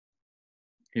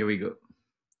Here we go.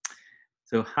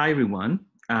 So hi everyone.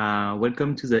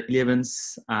 Welcome to the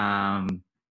 11th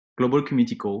Global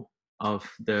Community Call of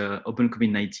the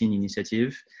OpenCovid19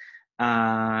 Initiative.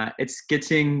 It's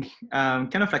getting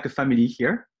kind of like a family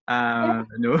here.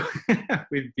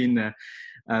 We've been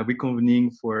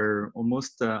reconvening for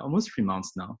almost 3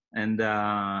 months now, and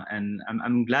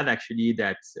I'm glad actually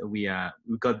that we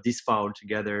got this far all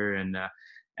together, and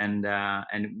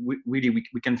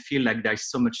we can feel like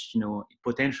there's so much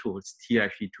potential still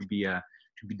actually to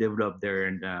be developed there,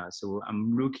 and so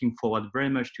I'm looking forward very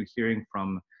much to hearing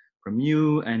from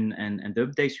you and the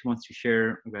updates you want to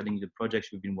share regarding the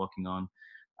projects we've been working on.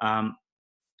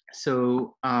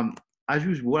 As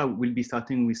usual, we'll be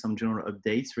starting with some general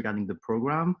updates regarding the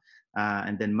program,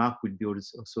 and then Mark will be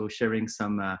also sharing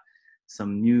some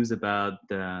news about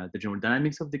the general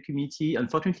dynamics of the community.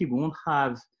 Unfortunately, we won't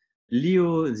have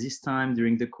Leo this time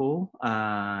during the call.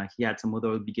 He had some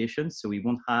other obligations, so we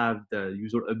won't have the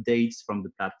usual updates from the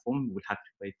platform. We'll have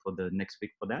to wait for the next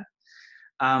week for that.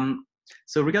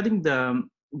 So regarding the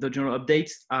general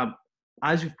updates,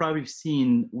 as you've probably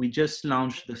seen, we just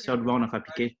launched the third round of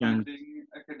applications.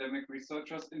 Academic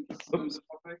researchers interested in the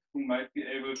topic who might be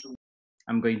able to.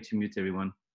 I'm going to mute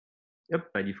everyone.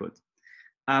 Yep, by default.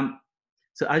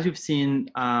 So as you've seen,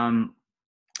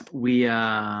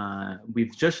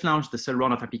 we've just launched the third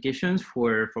round of applications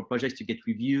for projects to get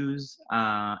reviews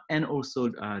and also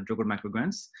JOGL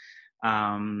microgrants.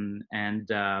 And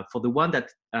for the one that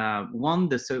won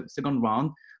the second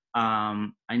round,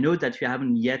 I know that you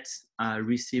haven't yet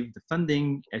received the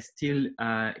funding. It's still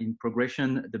in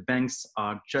progression. The banks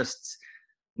are just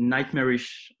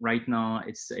nightmarish right now.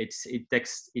 It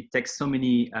takes so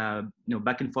many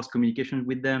back and forth communication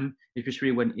with them,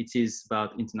 especially when it is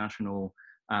about international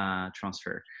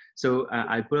transfer. So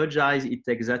I apologize it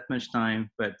takes that much time,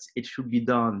 but it should be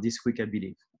done this week, I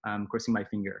believe. I'm crossing my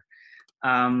finger.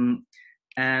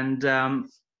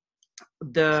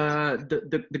 The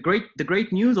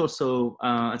great news also,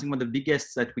 I think one of the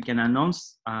biggest that we can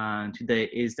announce today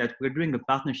is that we're doing a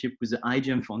partnership with the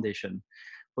IGM Foundation.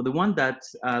 For the ones that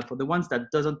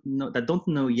don't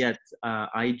know yet,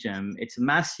 IGM, it's a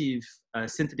massive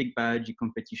synthetic biology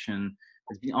competition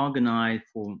that's been organized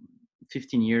for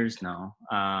 15 years now,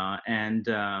 and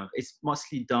it's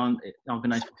mostly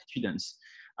organized for students.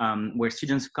 Where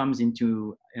students comes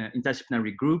into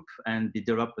interdisciplinary group and they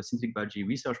develop a synthetic biology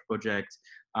research project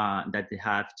that they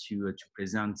have to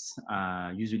present,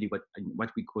 usually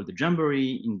what we call the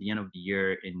Jamboree in the end of the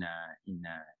year in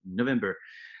November.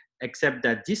 Except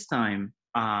that this time,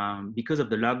 because of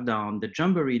the lockdown, the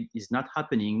Jamboree is not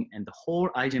happening and the whole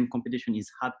IGM competition is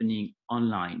happening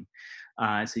online.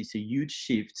 So it's a huge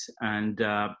shift, and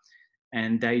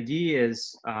the idea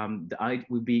is I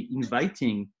will be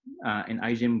inviting, and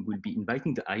IGM will be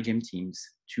inviting the IGM teams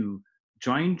to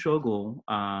join JOGL,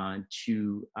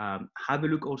 to have a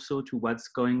look also to what's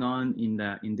going on in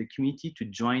the community, to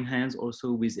join hands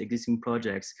also with existing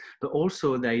projects. But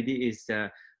also the idea is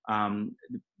that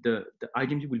the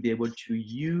IGM team will be able to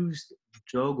use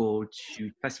JOGL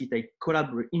to facilitate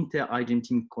inter-IGM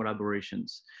team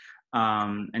collaborations.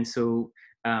 And so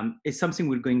it's something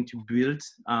we're going to build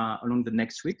along the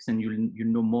next weeks, and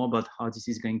you'll know more about how this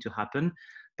is going to happen.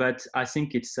 But I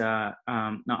think it's now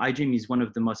IGM is one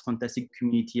of the most fantastic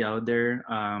community out there,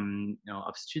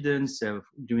 of students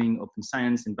doing open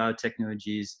science and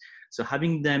biotechnologies. So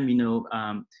having them,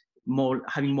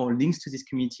 having more links to this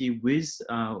community with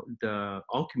our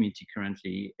community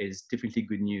currently is definitely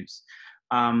good news.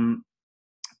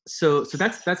 So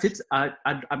that's it. I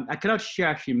cannot share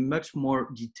actually much more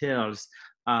details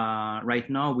right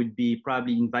now. We'll be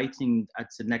probably inviting at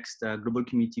the next global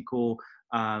community call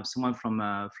someone from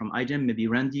IGM, maybe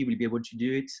Randy will be able to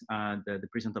do it, the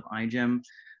president of IGM,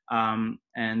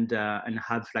 and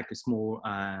have like a small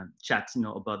chat,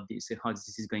 about this, how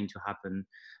this is going to happen.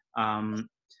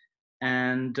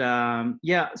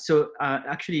 Yeah, so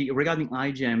actually regarding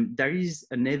IGM, there is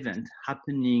an event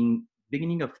happening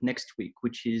beginning of next week,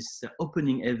 which is the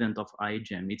opening event of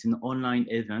IGM. It's an online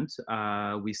event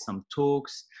with some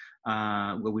talks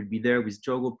where we'll be there with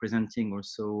JOGL presenting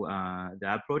also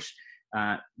the approach.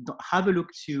 Have a look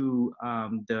to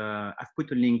I've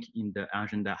put a link in the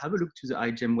agenda. Have a look to the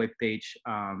IGM webpage,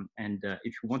 and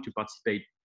if you want to participate,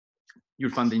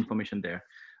 you'll find the information there.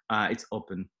 It's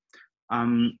open.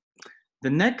 The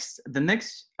next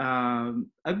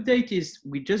update is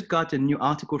we just got a new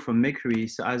article from Mercury.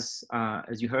 So as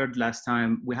you heard last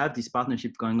time, we have this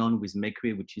partnership going on with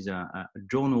Mercury, which is a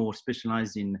journal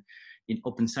specialized in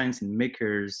open science and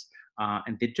makers.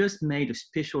 And they just made a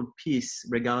special piece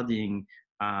regarding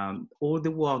all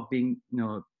the work being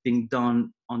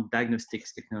done on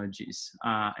diagnostics technologies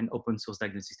and open source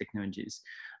diagnostics technologies.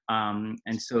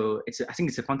 And so I think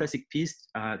it's a fantastic piece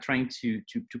trying to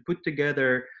put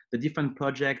together the different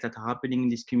projects that are happening in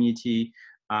this community.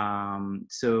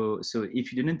 So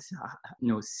if you didn't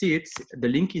see it, the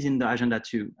link is in the agenda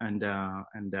too, and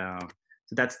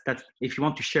so that's if you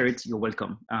want to share it, you're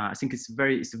welcome. I think it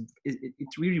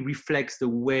really reflects the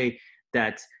way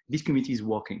that this community is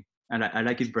working, and I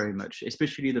like it very much,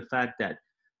 especially the fact that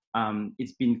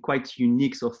it's been quite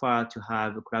unique so far to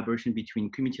have a collaboration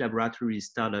between community laboratories,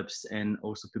 startups, and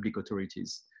also public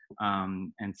authorities,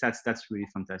 and that's really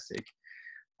fantastic.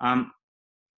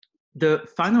 The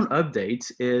final update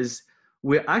is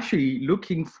we're actually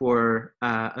looking for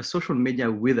a social media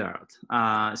wizard.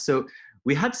 So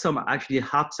we had some actually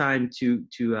hard time to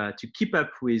keep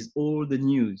up with all the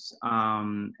news,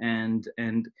 and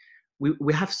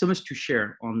we have so much to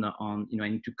share on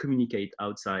and to communicate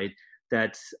outside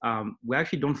that we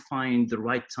actually don't find the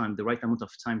right amount of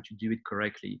time to do it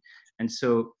correctly. And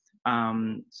so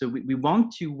we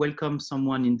want to welcome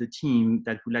someone in the team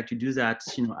that would like to do that,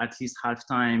 at least half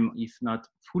time, if not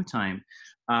full time,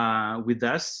 with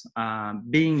us.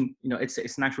 Being, it's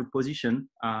an actual position,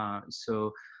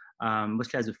 so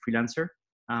mostly as a freelancer.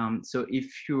 So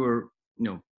if you're,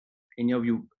 any of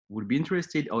you would be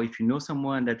interested, or if you know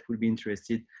someone that would be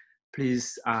interested,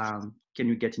 please, can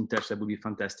you get in touch? That would be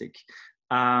fantastic.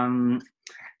 And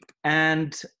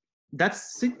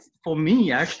that's it for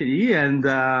me, actually. And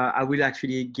I will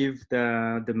actually give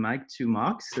the mic to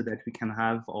Mark so that we can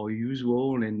have our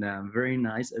usual and very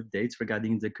nice updates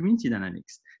regarding the community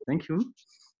dynamics. Thank you,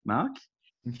 Mark.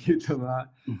 Thank you, Thomas.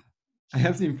 I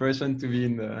have the impression to be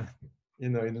in the,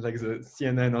 in like the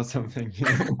CNN or something.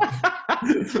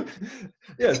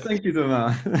 Yes, thank you,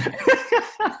 Thomas.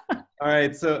 All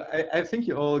right, so I think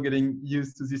you're all getting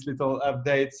used to this little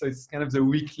update. So it's kind of the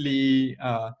weekly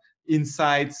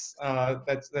insights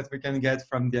that we can get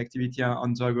from the activity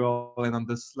on JOGL and on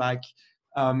the Slack.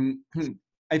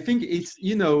 I think it's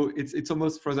it's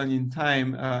almost frozen in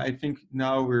time. I think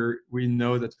now we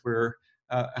know that we're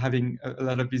having a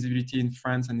lot of visibility in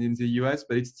France and in the US,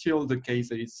 but it's still the case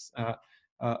that it's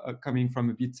coming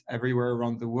from a bit everywhere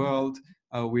around the world,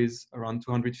 with around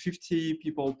 250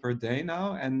 people per day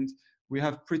now, and we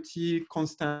have pretty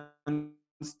constant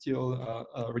still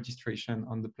registration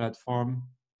on the platform.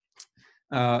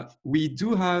 We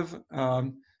do have,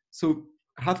 so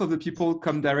half of the people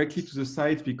come directly to the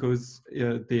site because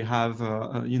they have,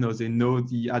 they know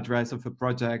the address of a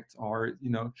project, or,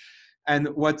 and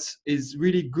what is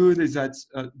really good is that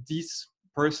this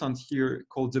percent here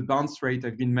called the bounce rate,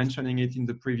 I've been mentioning it in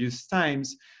the previous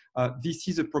times, this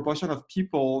is a proportion of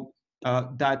people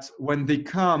that when they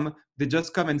come, they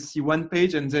just come and see one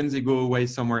page and then they go away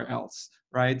somewhere else,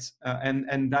 right?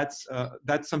 And that's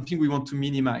something we want to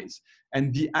minimize.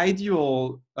 And the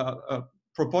ideal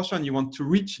proportion you want to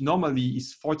reach normally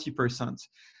is 40%.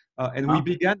 And we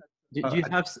began. Do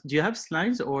you have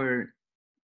slides or?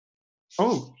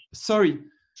 Oh, sorry.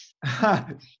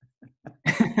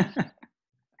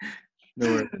 No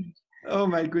worries. Oh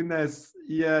my goodness.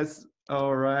 Yes.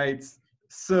 All right.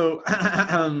 So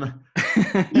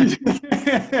this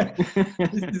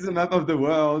is a map of the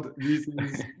world. This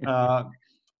is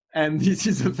and this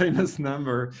is a famous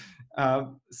number.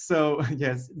 So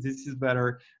yes, this is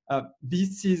better.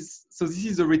 This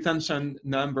is a retention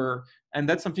number, and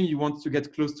that's something you want to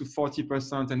get close to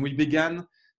 40%. And we began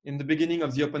in the beginning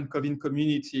of the OpenCovid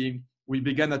community. We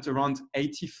began at around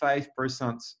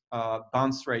 85%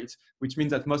 bounce rate, which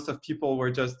means that most of people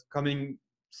were just coming,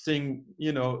 seeing,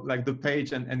 like the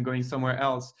page and going somewhere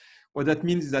else. What that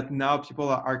means is that now people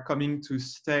are coming to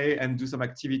stay and do some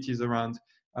activities around,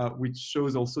 which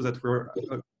shows also that we're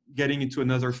getting into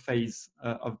another phase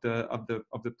of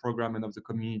the program and of the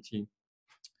community.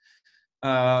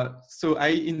 So I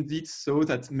indeed saw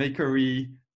that Makery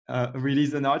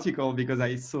released an article, because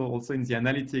I saw also in the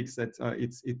analytics that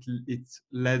it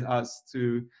led us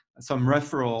to some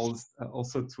referrals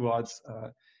also towards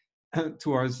the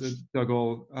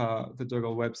JOGL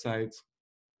website.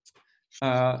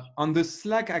 On the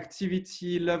Slack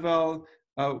activity level,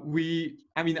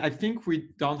 I think we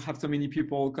don't have so many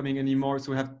people coming anymore.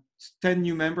 So we have 10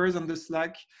 new members on the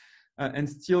Slack, and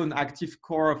still an active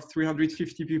core of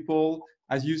 350 people.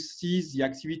 As you see, the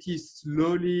activity is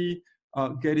slowly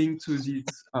getting to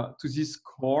this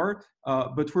core,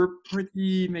 but we're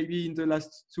pretty, maybe in the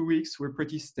last 2 weeks, we're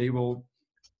pretty stable.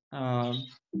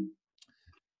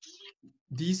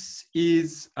 This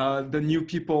is the new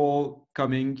people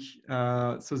coming.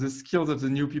 So the skills of the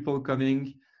new people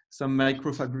coming, some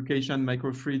microfabrication,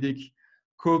 microfluidic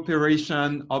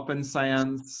cooperation, open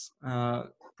science,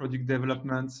 product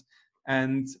development,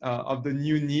 and of the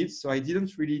new needs. So I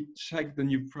didn't really check the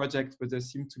new project, but there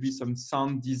seemed to be some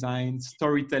sound design,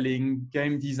 storytelling,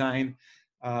 game design.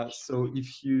 So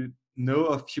if you know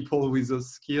of people with those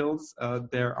skills,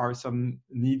 there are some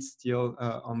needs still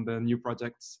on the new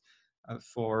projects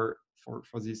for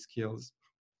these skills.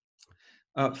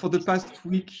 For the past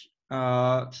week,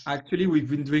 actually, we've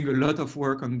been doing a lot of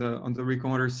work on the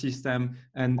recommender system,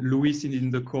 and Luis is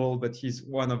in the call, but he's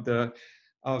one of the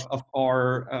of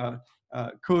our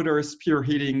coders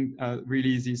spearheading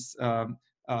really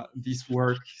this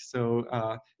work. So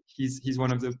he's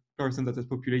one of the person that has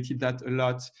populated that a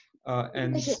lot,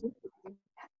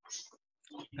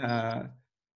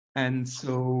 and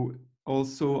so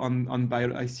also on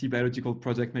I see biological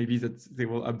project, maybe that they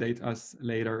will update us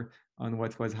later on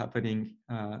what was happening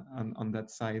on that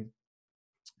side.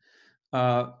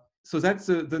 So that's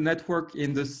the network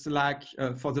in the Slack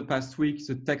for the past week.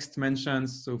 The text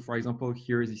mentions, so for example,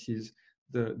 here, this is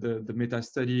the meta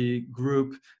study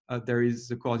group. There is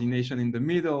the coordination in the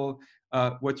middle.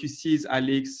 What you see is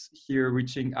Alex here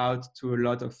reaching out to a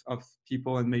lot of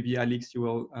people, and maybe Alex, you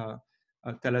will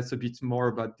tell us a bit more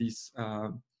about this,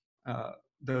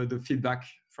 the feedback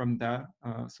from there.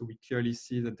 So we clearly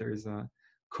see that there is a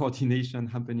coordination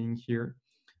happening here,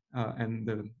 and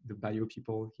the bio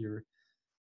people here.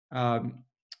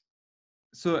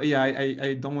 So yeah,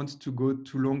 I don't want to go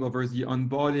too long over the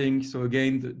onboarding. So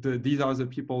again, these are the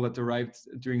people that arrived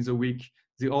during the week.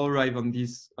 They all arrive on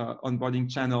these onboarding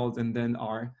channels and then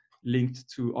are linked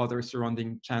to other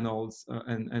surrounding channels.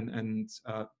 And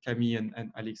Camille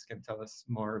and Alex can tell us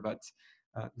more about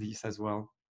this as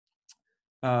well.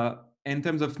 In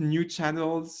terms of new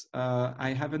channels,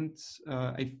 I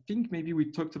think maybe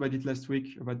we talked about it last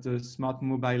week about the Smart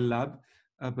Mobile Lab.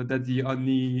 But that's the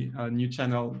only new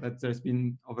channel that there's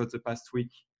been over the past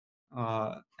week.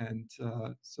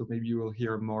 So maybe you will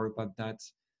hear more about that.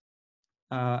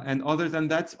 And other than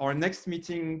that, our next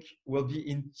meeting will be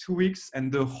in 2 weeks,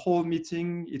 and the whole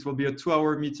meeting, it will be a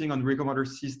 2-hour meeting on recommender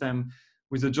system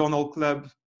with the Journal Club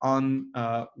on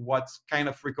what kind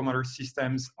of recommender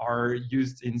systems are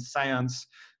used in science,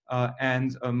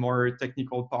 and a more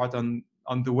technical part on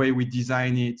the way we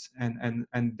design it,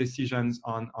 and decisions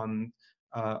on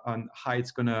how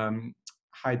it's gonna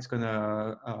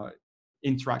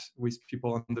interact with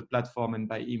people on the platform and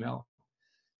by email.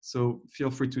 So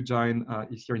feel free to join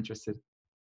if you're interested.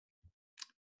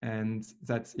 And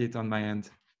that's it on my end.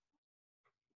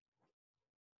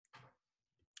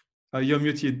 You're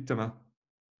muted, Thomas.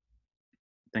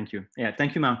 Thank you. Yeah,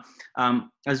 thank you, Ma.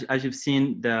 As you've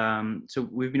seen, so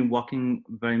we've been working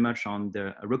very much on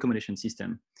the recommendation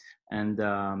system, and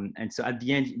so at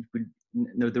the end,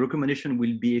 the recommendation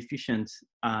will be efficient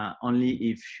only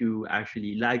if you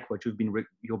actually like what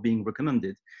you're being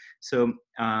recommended. So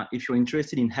if you're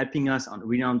interested in helping us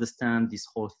really understand this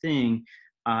whole thing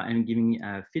and giving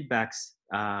feedbacks,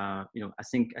 I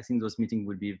think those meetings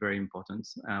will be very important.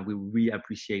 We really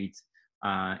appreciate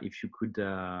if you could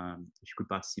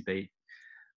participate.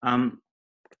 All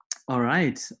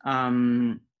right.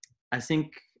 I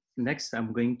think next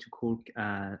I'm going to call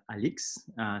Alex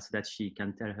so that she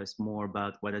can tell us more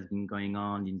about what has been going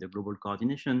on in the global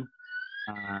coordination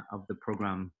of the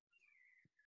program.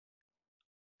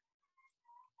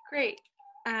 Great.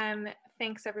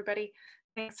 Thanks, everybody.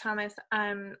 Thanks, Thomas.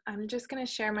 I'm just going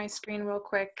to share my screen real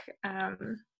quick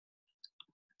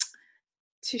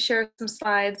to share some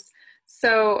slides.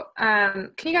 So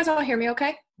can you guys all hear me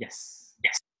okay? Yes.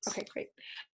 Yes. Okay, great.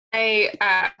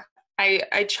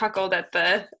 I chuckled at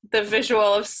the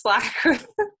visual of Slack with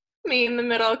me in the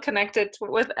middle connected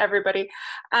with everybody.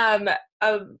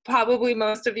 Probably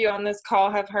most of you on this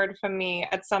call have heard from me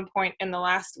at some point in the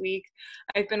last week.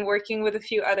 I've been working with a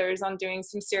few others on doing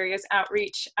some serious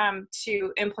outreach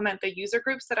to implement the user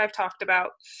groups that I've talked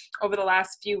about over the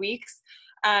last few weeks.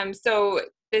 So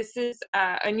this is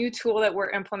a new tool that we're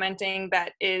implementing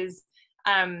that is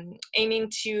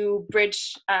aiming to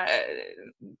bridge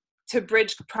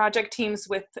project teams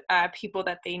with people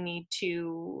that they need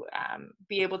to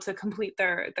be able to complete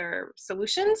their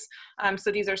solutions.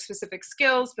 So these are specific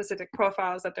skills, specific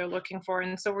profiles that they're looking for.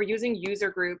 And so we're using user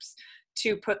groups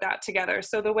to put that together.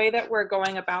 So the way that we're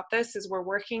going about this is we're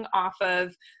working off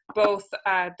of both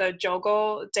the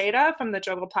JOGL data from the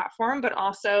JOGL platform, but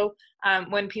also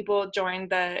when people join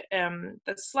the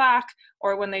Slack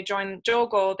or when they join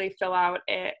JOGL, they fill out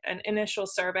an initial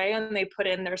survey and they put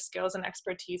in their skills and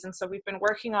expertise. And so we've been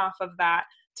working off of that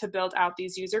to build out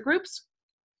these user groups.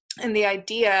 And the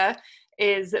idea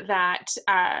is that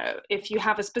if you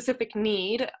have a specific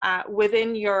need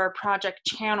within your project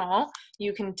channel,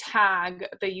 you can tag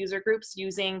the user groups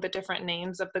using the different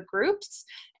names of the groups,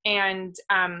 and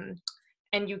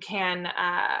you can,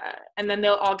 and then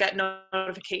they'll all get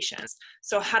notifications.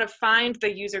 So how to find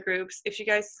the user groups, if you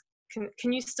guys,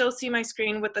 can you still see my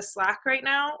screen with the Slack right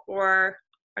now, or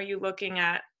are you looking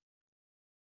at,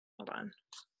 hold on.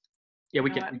 Yeah, we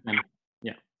can.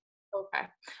 Yeah. Okay.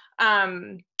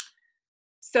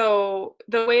 So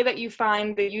the way that you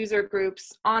find the user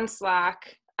groups on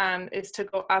Slack is to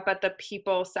go up at the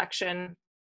people section,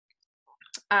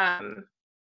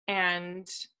 and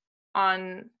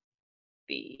on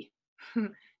the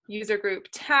user group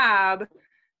tab,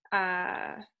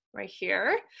 right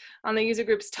here, on the user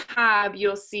groups tab,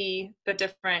 you'll see the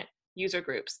different user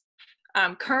groups.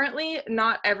 Currently,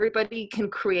 not everybody can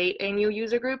create a new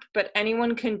user group, but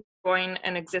anyone can join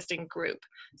an existing group.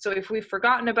 So if we've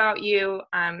forgotten about you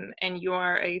and you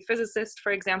are a physicist,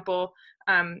 for example,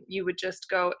 you would just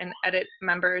go and edit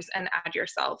members and add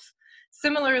yourself.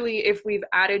 Similarly, if we've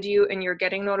added you and you're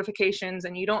getting notifications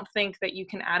and you don't think that you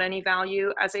can add any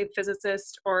value as a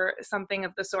physicist or something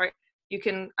of the sort, you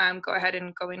can go ahead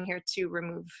and go in here to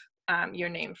remove your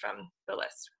name from the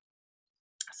list.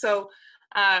 So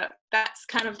that's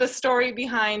kind of the story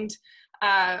behind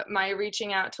my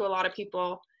reaching out to a lot of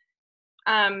people.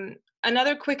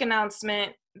 Another quick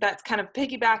announcement that's kind of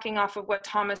piggybacking off of what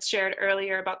Thomas shared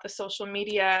earlier about the social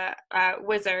media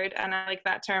wizard, and I like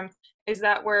that term, is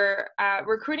that we're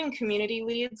recruiting community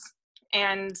leads,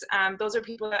 and those are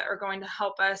people that are going to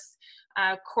help us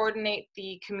coordinate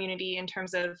the community in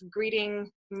terms of greeting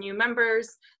new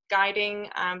members, guiding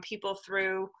people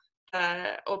through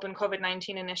the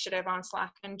OpenCovid19 Initiative on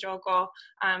Slack and JOGL,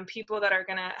 people that are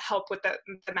going to help with the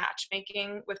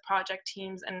matchmaking with project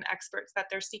teams and experts that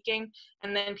they're seeking,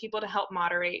 and then people to help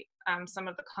moderate some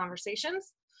of the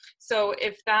conversations. So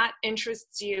if that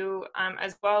interests you,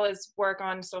 as well as work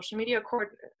on social media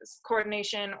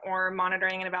coordination or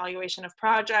monitoring and evaluation of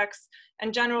projects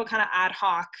and general kind of ad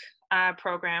hoc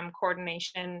program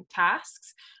coordination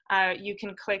tasks, you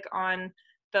can click on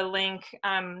the link.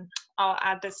 I'll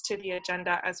add this to the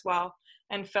agenda as well,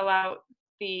 and fill out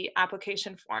the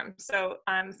application form. So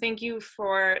thank you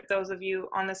for those of you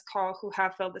on this call who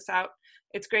have filled this out.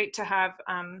 It's great to have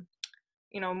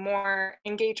more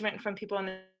engagement from people in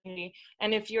the community.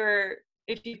 And if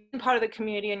you've been part of the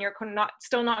community and you're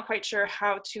still not quite sure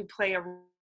how to play a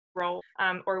role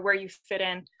or where you fit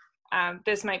in,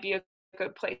 this might be a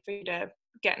good place for you to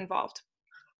get involved.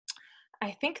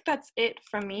 I think that's it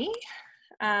from me.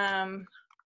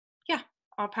 Yeah,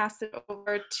 I'll pass it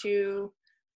over to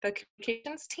the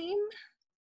communications team.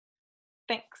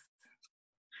 Thanks.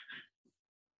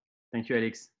 Thank you,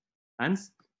 Alex.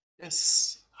 Hans?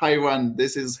 Yes. Hi, everyone.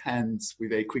 This is Hans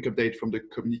with a quick update from the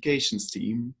communications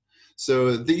team.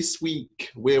 So this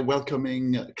week, we're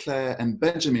welcoming Claire and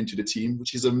Benjamin to the team,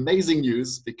 which is amazing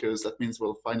news because that means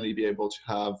we'll finally be able to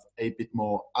have a bit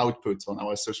more output on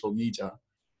our social media.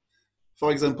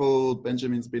 For example,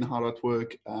 Benjamin's been hard at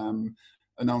work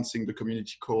announcing the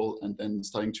community call and then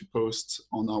starting to post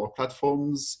on our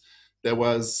platforms. There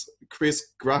was Chris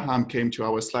Graham came to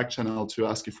our Slack channel to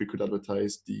ask if we could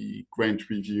advertise the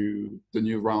grant review, the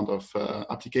new round of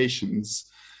applications.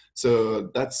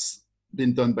 So that's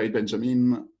been done by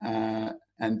Benjamin.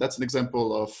 And that's an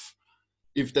example of,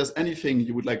 if there's anything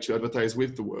you would like to advertise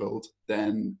with the world,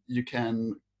 then you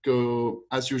can go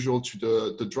as usual to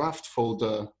the draft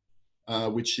folder,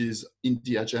 which is in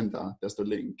the agenda. There's the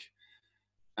link.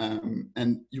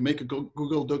 And you make a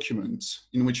Google document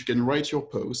in which you can write your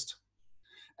post.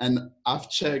 And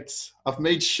I've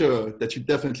made sure that you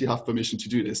definitely have permission to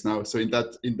do this now. So in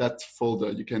that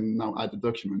folder, you can now add the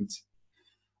document.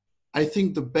 I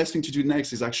think the best thing to do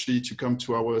next is actually to come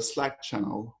to our Slack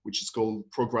channel, which is called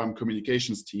Program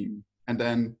Communications Team, and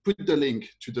then put the link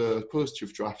to the post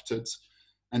you've drafted.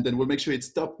 And then we'll make sure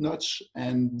it's top notch,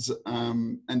 and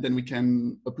then we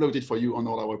can upload it for you on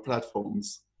all our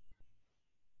platforms.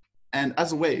 And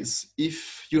as always,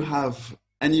 if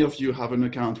any of you have an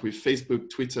account with Facebook,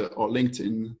 Twitter, or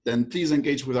LinkedIn, then please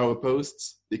engage with our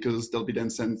posts because they'll be then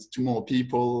sent to more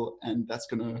people, and that's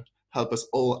gonna help us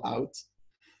all out.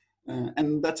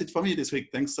 And that's it for me this week.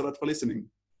 Thanks a lot for listening.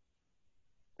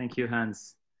 Thank you,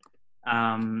 Hans.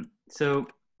 So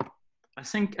I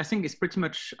think it's pretty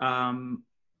much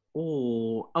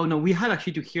oh no, we had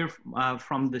actually to hear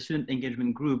from the student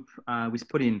engagement group with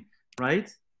Pauline,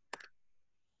 right?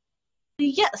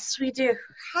 Yes, we do.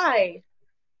 Hi.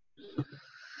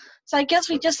 So I guess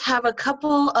we just have a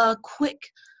couple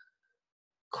quick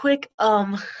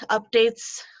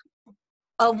updates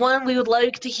One, we would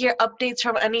like to hear updates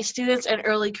from any students and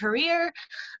early career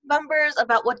members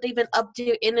about what they've been up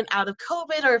to in and out of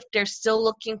COVID, or if they're still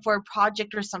looking for a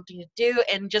project or something to do.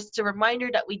 And just a reminder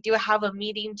that we do have a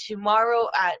meeting tomorrow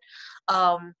at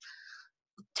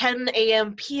 10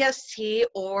 a.m. PST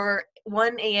or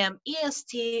 1 a.m.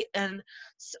 EST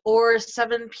or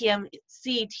 7 p.m.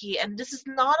 CET. And this is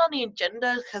not on the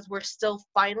agenda because we're still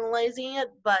finalizing it,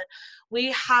 but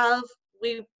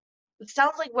it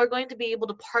sounds like we're going to be able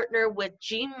to partner with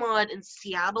GMOD in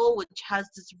Seattle, which has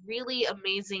this really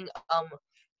amazing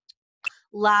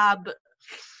lab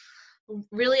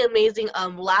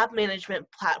management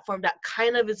platform that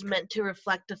kind of is meant to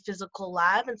reflect a physical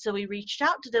lab. And so we reached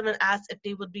out to them and asked if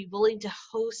they would be willing to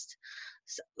host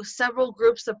several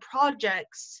groups of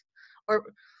projects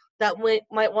or that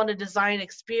might want to design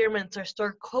experiments or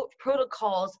store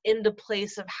protocols in the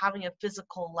place of having a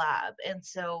physical lab. And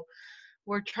so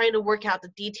we're trying to work out the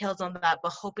details on that,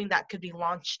 but hoping that could be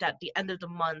launched at the end of the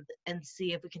month and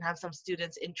see if we can have some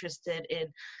students interested in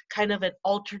kind of an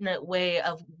alternate way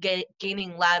of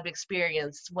gaining lab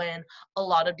experience when a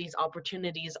lot of these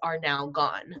opportunities are now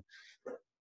gone.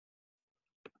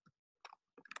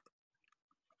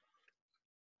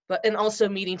 And also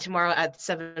meeting tomorrow at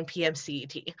 7 p.m.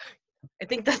 CET. I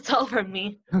think that's all from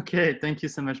me. Okay, thank you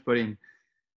so much, Pauline.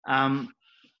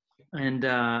 And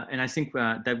I think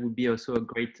that would be also a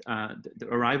great, the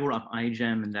arrival of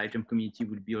iGEM and the iGEM community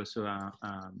would be also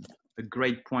a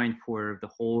great point for the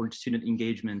whole student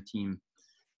engagement team.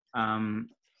 All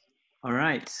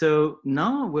right, so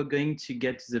now we're going to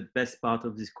get to the best part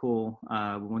of this call.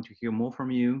 We want to hear more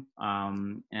from you.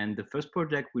 And the first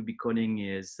project we'll be calling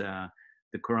is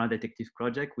the Corona Detective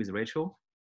Project with Rachel.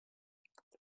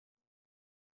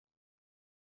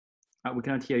 We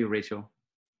cannot hear you, Rachel.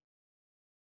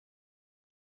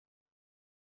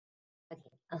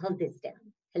 I'll hold this down.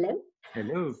 Hello?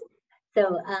 Hello.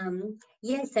 So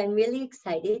yes, I'm really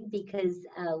excited because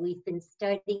we've been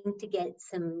starting to get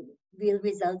some real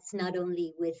results, not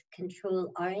only with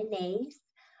control RNAs,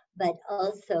 but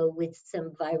also with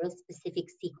some viral specific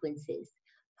sequences,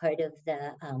 part of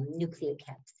the nuclear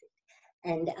capsid.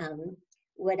 And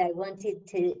what I wanted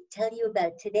to tell you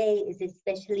about today is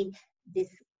especially this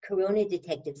Corona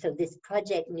detective. So this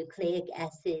project, nucleic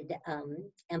acid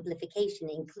amplification,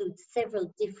 includes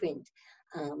several different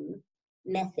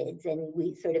methods, and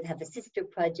we sort of have a sister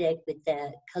project with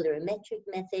the colorimetric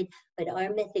method, but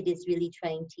our method is really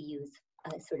trying to use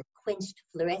sort of quenched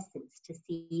fluorescence to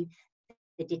see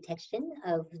the detection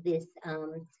of this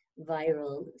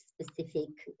viral specific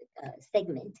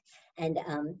segment. And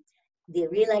the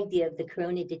real idea of the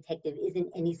Corona detective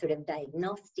isn't any sort of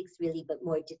diagnostics really, but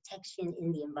more detection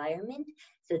in the environment.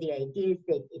 So the idea is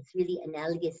that it's really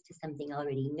analogous to something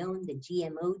already known, the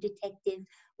GMO detective,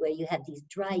 where you have these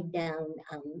dried down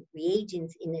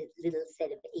reagents in a little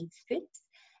set of 8 strips.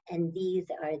 And these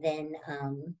are then,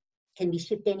 can be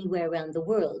shipped anywhere around the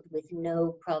world with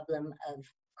no problem of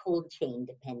cold chain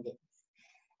dependence.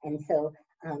 And so,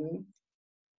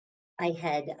 I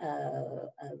had a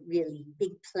really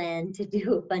big plan to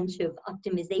do a bunch of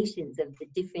optimizations of the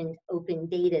different open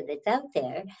data that's out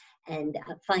there and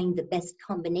find the best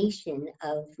combination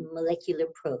of molecular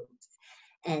probes.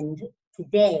 And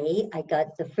today I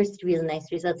got the first real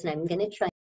nice results, and I'm going to try.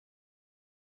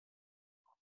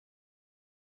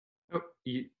 Oh,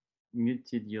 you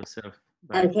muted yourself.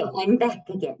 Okay, I'm back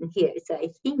again here. So I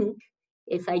think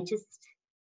if I just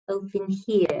open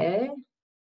here,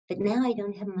 but now I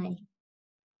don't have my,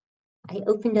 I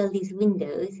opened all these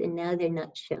windows and now they're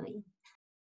not showing.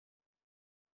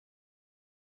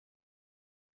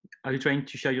 Are you trying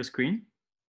to share your screen?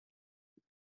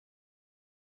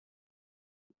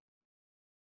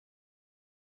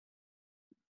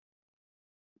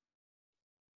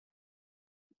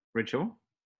 Rachel?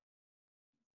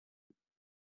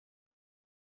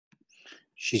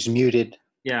 She's muted.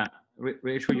 Yeah,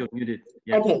 Rachel, you're muted.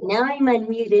 Yeah. Okay, now I'm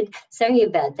unmuted. Sorry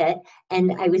about that.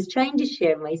 And I was trying to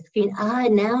share my screen. Ah,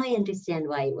 now I understand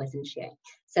why it wasn't sharing.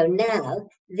 So now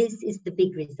this is the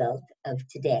big result of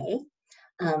today.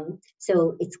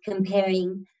 So it's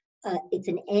comparing, it's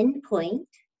an endpoint,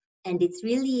 and it's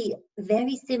really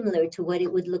very similar to what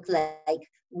it would look like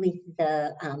with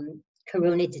the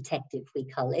Corona detective, we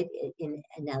call it, in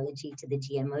analogy to the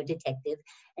GMO detective.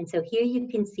 And so here you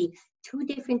can see 2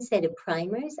 different set of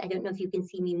primers. I don't know if you can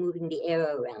see me moving the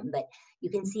arrow around, but you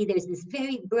can see there's this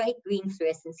very bright green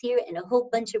fluorescence here and a whole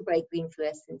bunch of bright green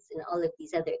fluorescence in all of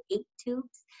these other 8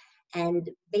 tubes. And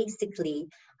basically,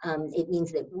 it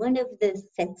means that one of the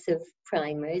sets of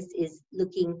primers is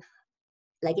looking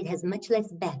like it has much less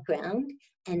background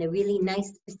and a really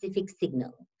nice specific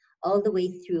signal. all the way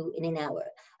through in an hour.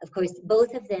 Of course,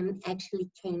 both of them actually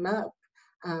came up.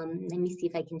 Let me see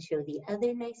if I can show the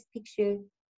other nice picture.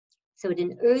 So at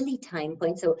an early time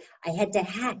point, so I had to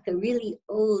hack a really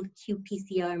old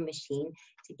qPCR machine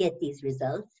to get these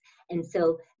results. And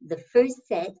so the first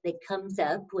set that comes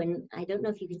up when, I don't know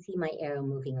if you can see my arrow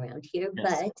moving around here,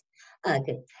 yes. But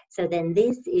good. So then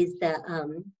this is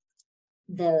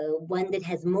the one that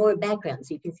has more background.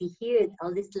 So you can see here,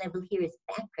 all this level here is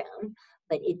background,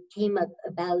 but it came up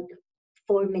about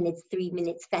 4 minutes, 3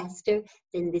 minutes faster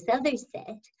than this other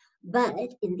set.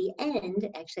 But in the end,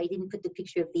 actually I didn't put the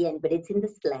picture of the end, but it's in the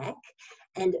Slack.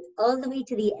 And all the way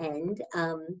to the end,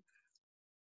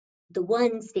 the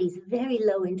one stays very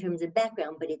low in terms of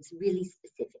background, but it's really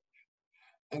specific.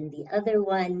 And the other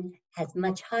one has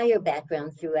much higher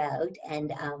background throughout.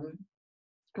 And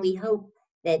we hope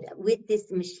that with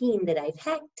this machine that I've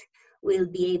hacked, we'll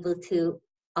be able to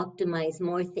optimize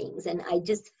more things. And I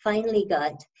just finally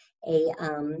got a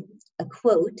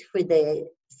quote for the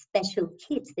special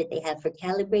kits that they have for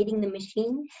calibrating the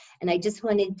machine. And I just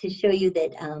wanted to show you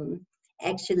that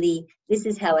actually, this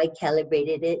is how I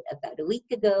calibrated it about a week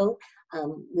ago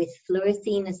with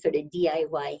fluorescein, a sort of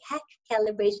DIY hack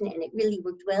calibration, and it really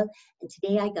worked well. And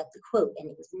today I got the quote, and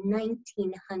it was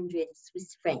 1,900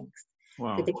 Swiss francs.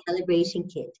 Wow. For the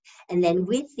calibration kit. And then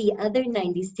with the other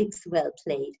 96 well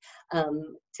played,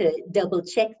 to double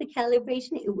check the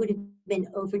calibration, it would have been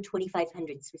over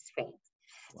 2,500 Swiss francs.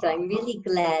 Wow. So I'm really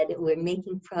glad we're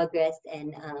making progress,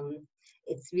 and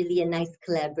it's really a nice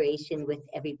collaboration with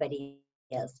everybody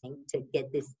else to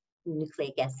get this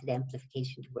nucleic acid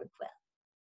amplification to work well.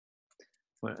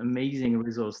 Well, amazing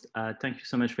results. Thank you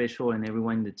so much, Rachel, and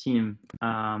everyone in the team.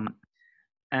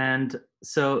 And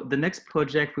so the next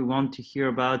project we want to hear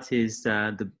about is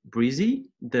the Breezy,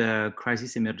 the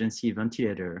crisis emergency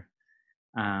ventilator.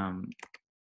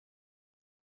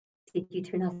 Did you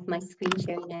turn off my screen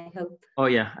sharing, I hope? Oh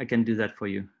yeah, I can do that for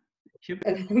you.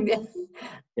 Yes.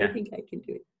 Yeah. I think I can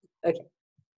do it. Okay.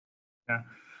 Yeah.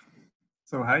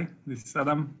 So hi, this is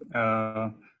Adam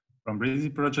from Breezy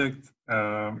project.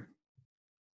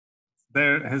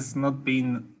 There has not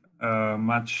been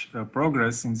much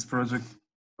progress in this project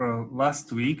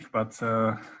last week, but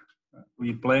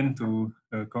we plan to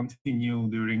continue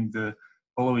during the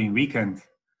following weekend.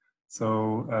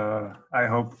 So I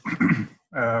hope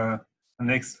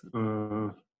next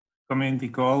community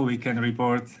call we can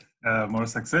report more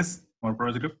success, more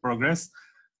project progress.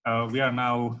 We are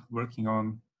now working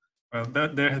on, well,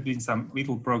 there has been some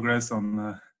little progress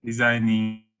on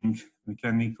designing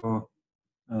mechanical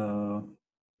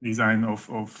design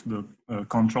of the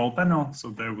control panel.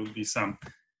 So there will be some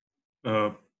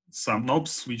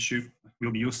knobs which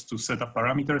will be used to set up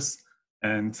parameters,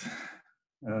 and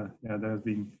yeah, there has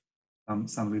been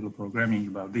some little programming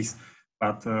about this.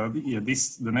 But yeah,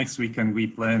 the next weekend we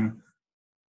plan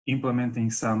implementing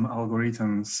some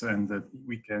algorithms, and that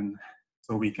we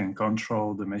can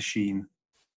control the machine,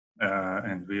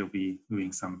 and we'll be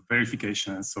doing some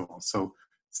verification and so on. So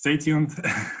stay tuned,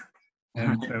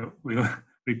 and we'll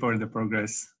report the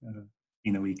progress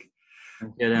in a week.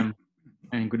 Yeah,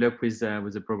 and good luck with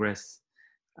the progress.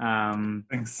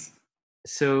 Thanks.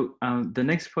 So the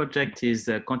next project is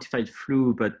quantified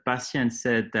flu, but Patient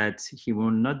said that he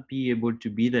will not be able to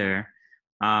be there,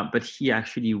 but he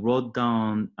actually wrote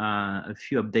down a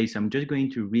few updates. I'm just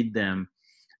going to read them.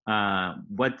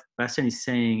 What Patient is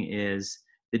saying is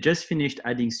they just finished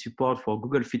adding support for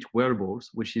Google Fit wearables,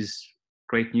 which is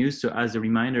great news. So as a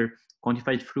reminder,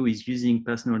 quantified flu is using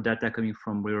personal data coming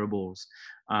from wearables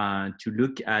to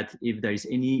look at if there is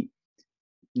any,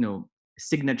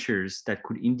 signatures that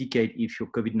could indicate if you're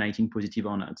COVID-19 positive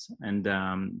or not. And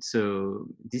so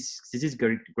this is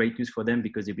great news for them,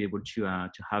 because they'll be able to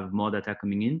have more data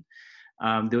coming in.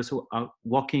 They also are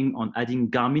working on adding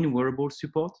Garmin wearable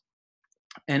support.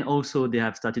 And also they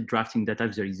have started drafting data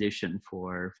visualization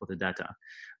for the data.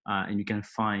 And you can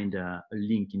find a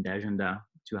link in the agenda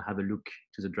to have a look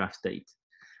to the draft state.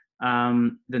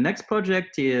 The next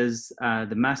project is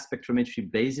the mass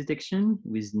spectrometry base detection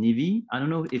with Nivi. I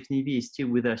don't know if Nivi is still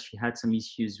with us. She had some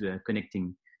issues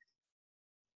connecting.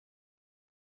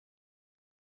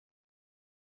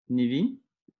 Nivi?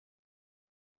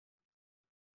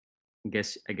 I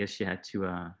guess she had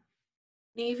to.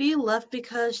 Nivi left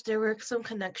because there were some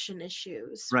connection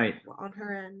issues. Right. On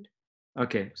her end.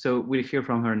 Okay, so we'll hear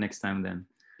from her next time then.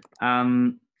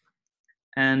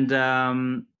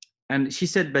 And she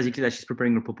said basically that she's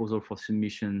preparing a proposal for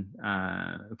submission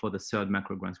for the third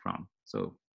macro grants round.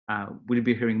 So we'll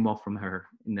be hearing more from her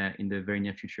in the very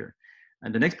near future.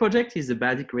 And the next project is the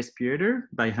basic respirator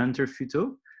by Hunter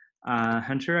Futo.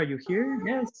 Hunter, are you here?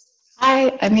 Yes.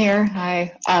 Hi, I'm here.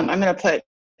 Hi. I'm gonna put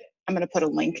a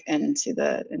link into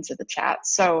the chat.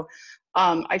 So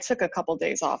I took a couple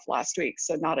days off last week,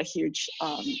 so not a huge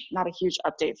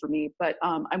update for me. But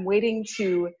I'm waiting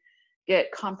to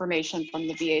get confirmation from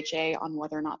the VHA on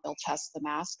whether or not they'll test the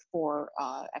mask for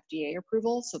FDA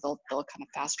approval. So they'll kind of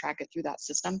fast track it through that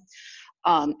system.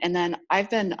 And then I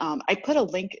put a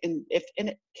link in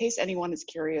case anyone is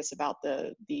curious about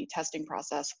the testing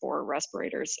process for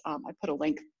respirators. I put a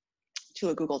link to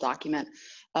a Google document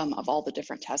of all the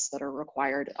different tests that are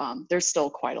required. There's still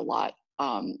quite a lot.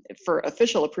 For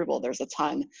official approval, there's a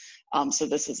ton. So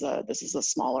this is a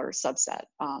smaller subset,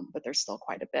 but there's still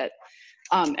quite a bit.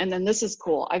 And then this is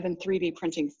cool. I've been 3D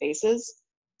printing faces.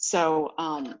 So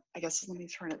I guess let me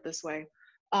turn it this way.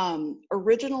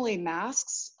 Originally,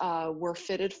 masks were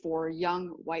fitted for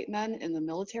young white men in the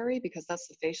military because that's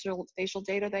the facial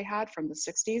data they had from the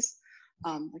 60s.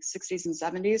 Like 60s and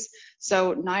 70s.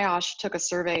 So NIOSH took a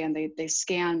survey and they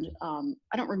scanned,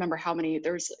 I don't remember how many,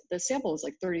 the sample was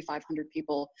like 3,500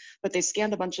 people, but they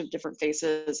scanned a bunch of different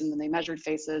faces and then they measured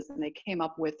faces and they came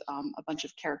up with a bunch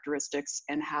of characteristics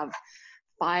and have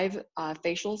 5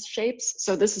 facial shapes.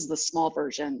 So this is the small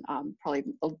version, probably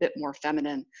a bit more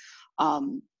feminine.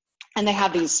 And they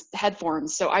have these head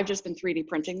forms. So I've just been 3D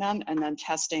printing them and then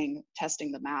testing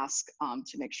the mask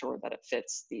to make sure that it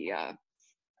fits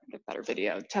better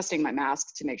video, testing my mask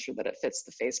to make sure that it fits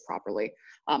the face properly.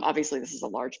 Obviously this is a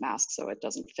large mask, so it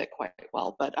doesn't fit quite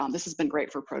well, but this has been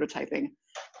great for prototyping.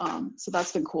 So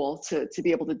that's been cool to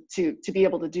be able to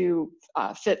do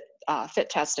fit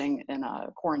testing in a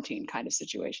quarantine kind of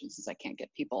situation, since I can't get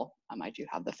people. I do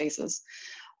have the faces.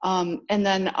 And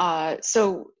then,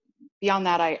 so beyond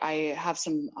that, I have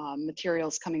some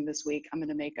materials coming this week. I'm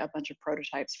gonna make a bunch of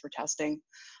prototypes for testing.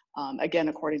 Again,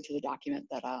 according to the document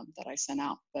that I sent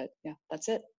out, but yeah, that's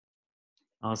it.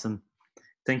 Awesome.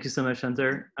 Thank you so much,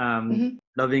 Hunter.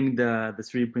 Loving the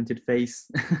 3D printed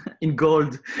face in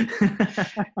gold.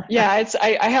 Yeah,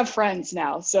 I have friends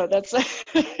now, so that's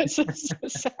it's so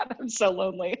sad. I'm so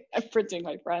lonely. I'm printing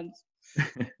my friends.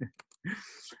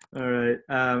 All right.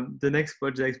 The next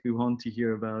project we want to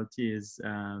hear about is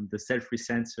the self-free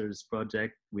sensors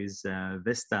project with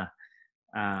Vesta.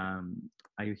 Are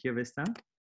you here, Vesta?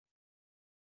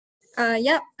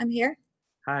 Yeah, I'm here.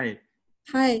 Hi.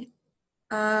 Hi.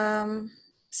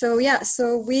 So yeah,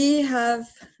 so we have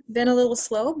been a little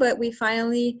slow, but we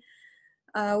finally,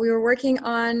 we were working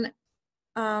on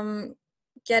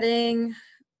getting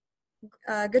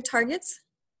good targets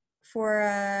for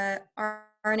RNA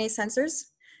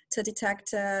sensors to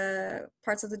detect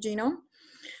parts of the genome.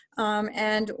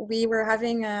 And we were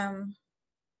having,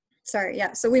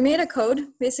 so we made a code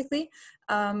basically,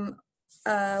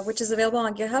 which is available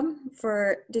on GitHub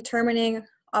for determining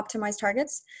optimized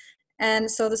targets.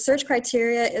 And so the search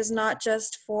criteria is not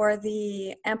just for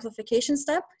the amplification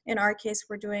step. In our case,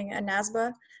 we're doing a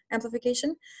NASBA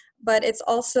amplification, but it's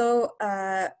also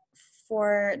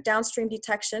for downstream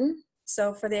detection.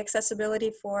 So for the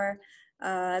accessibility for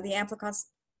the amplicons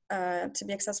to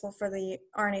be accessible for the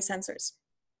RNA sensors.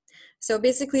 So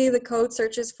basically the code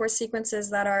searches for sequences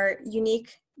that are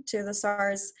unique to the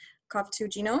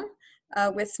SARS-CoV-2 genome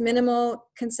with minimal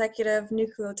consecutive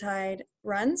nucleotide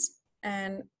runs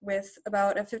and with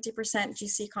about a 50%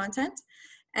 GC content,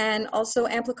 and also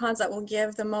amplicons that will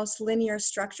give the most linear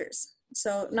structures.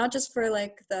 So not just for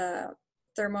like the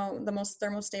most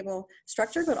thermostable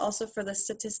structure, but also for the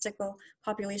statistical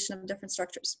population of different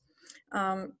structures.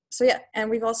 So yeah,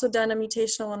 and we've also done a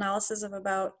mutational analysis of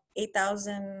about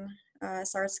 8,000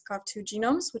 SARS-CoV-2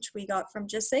 genomes, which we got from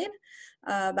GISAID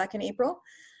back in April.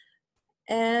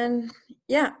 And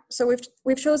yeah, so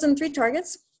we've chosen 3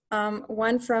 targets,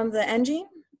 one from the NG,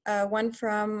 one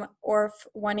from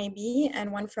ORF1AB,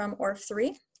 and one from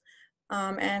ORF3.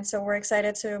 And so we're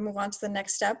excited to move on to the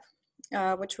next step,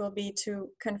 which will be to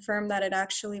confirm that it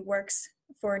actually works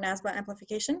for NASBA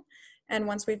amplification. And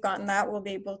once we've gotten that, we'll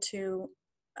be able to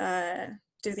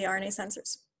do the RNA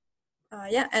sensors.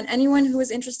 Yeah, and anyone who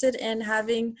is interested in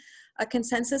having a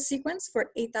consensus sequence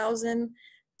for 8,000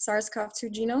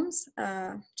 SARS-CoV-2 genomes,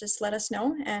 just let us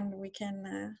know and we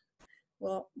can,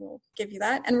 we'll give you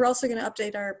that. And we're also gonna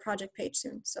update our project page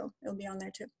soon, so it'll be on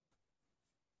there too.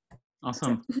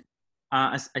 Awesome.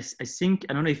 I think,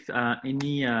 I don't know if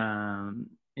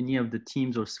any of the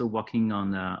teams also working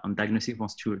on diagnostic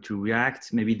wants to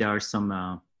react. Maybe there are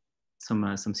some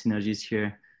synergies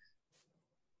here.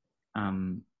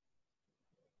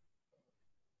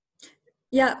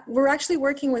 Yeah, we're actually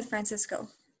working with Francisco.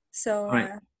 So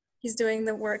right. He's doing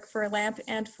the work for LAMP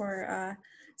and for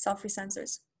self-free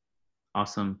sensors.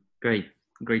 Awesome, great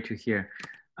to hear.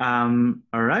 All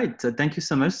right, thank you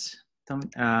so much,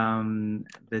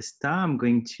 this time I'm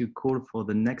going to call for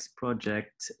the next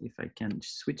project. If I can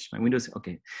switch my windows.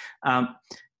 Okay.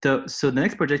 So the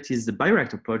next project is the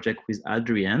bioreactor project with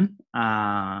Adrienne.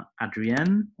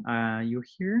 Adrienne, you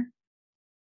here?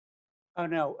 Oh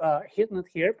no, he's not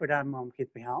here, but I'm on his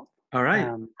behalf. All right.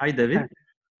 Hi, David.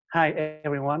 Hi,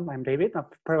 everyone. I'm David.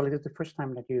 Probably this is the first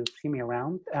time that you see me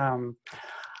around.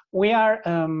 We are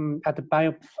at the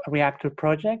bioreactor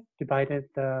project divided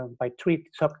by 3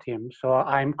 sub-teams. So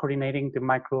I'm coordinating the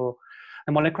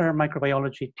molecular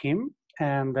microbiology team.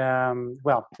 And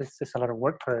well, this is a lot of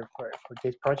work for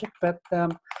this project, but I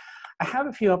have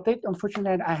a few updates.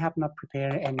 Unfortunately, I have not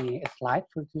prepared any slides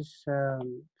for this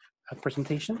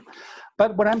presentation.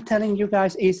 But what I'm telling you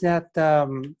guys is that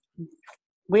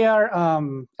we are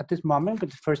at this moment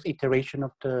with the first iteration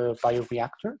of the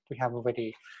bioreactor. We have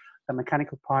already the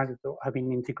mechanical part that have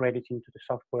been integrated into the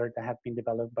software that have been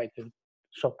developed by the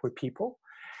software people.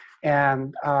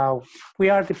 And we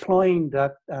are deploying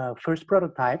that first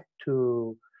prototype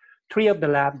to 3 of the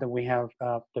labs that we have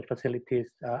the facilities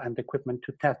and the equipment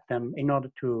to test them in order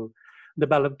to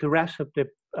develop the rest of the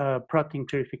protein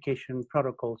purification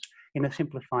protocols in a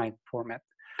simplified format.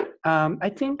 I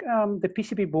think the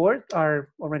PCB boards are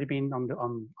already being on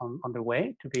the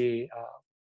way to be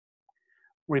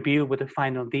reviewed with the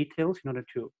final details in order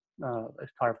to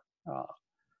start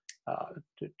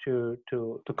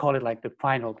to call it like the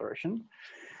final version.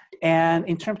 And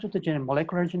in terms of the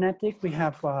molecular genetic, we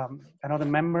have another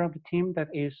member of the team that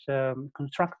is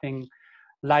constructing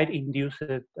light-induced,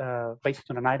 based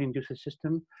on a light-induced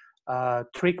system,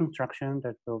 3 constructions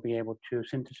that will be able to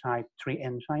synthesize 3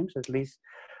 enzymes, at least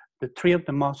the 3 of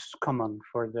the most common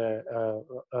for the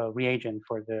reagent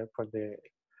for the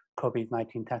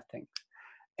COVID-19 testing.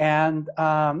 And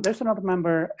there's another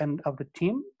member of the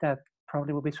team that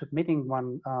probably will be submitting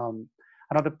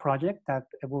another project that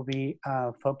will be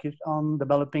focused on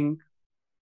developing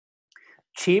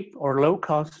cheap or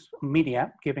low-cost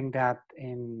media, given that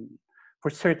for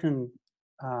certain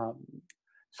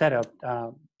setup,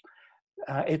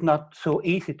 it's not so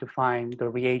easy to find the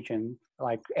reagent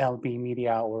like LB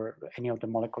media or any of the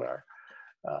molecular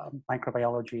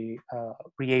microbiology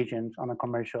reagents on a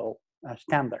commercial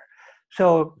standard.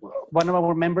 So one of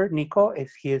our members, Nico,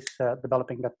 he is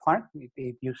developing that part.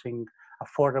 He's using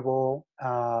affordable,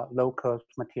 low-cost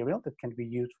material that can be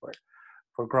used for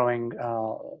growing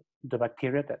the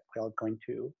bacteria that we are going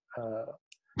to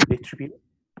distribute.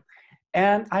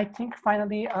 And I think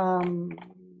finally,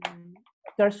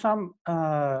 there's some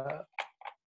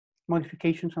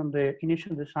modifications on the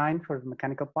initial design for the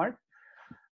mechanical part.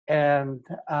 And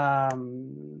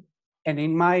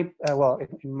in my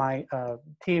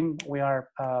team, we are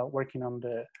working on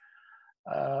the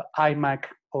IMAC,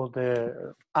 or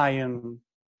the ion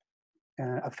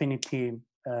affinity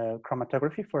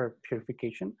chromatography for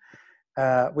purification.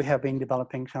 We have been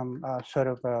developing some sort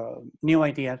of new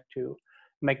ideas to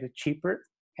make it cheaper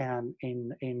and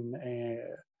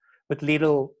with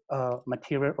little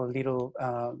material or little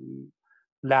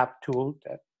lab tool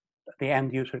that the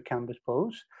end user can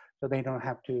dispose. So they don't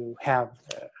have to have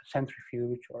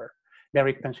centrifuge or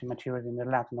very expensive material in the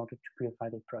lab in order to purify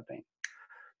the protein.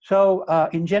 So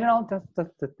in general,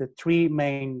 that's the 3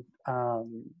 main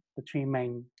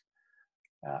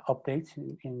updates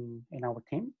in our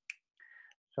team.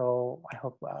 So I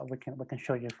hope we can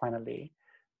show you finally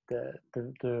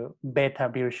the beta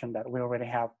version that we already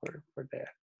have for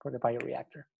the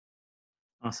bioreactor.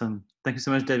 Awesome. Thank you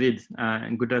so much, David,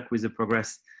 and good luck with the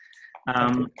progress.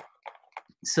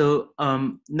 So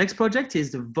next project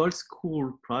is the Volt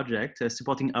School project,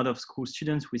 supporting out-of-school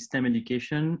students with STEM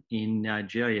education in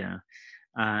Nigeria.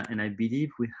 And I believe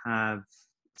we have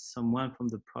someone from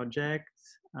the project.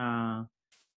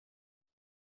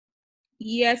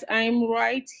 Yes, I'm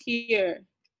right here.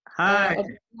 Hi.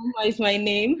 Is my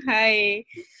name. Hi.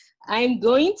 I'm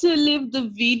going to leave the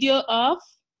video off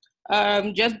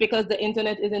just because the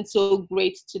internet isn't so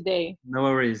great today. No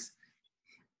worries.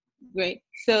 Great.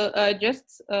 So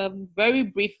just very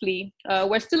briefly,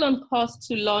 we're still on course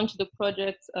to launch the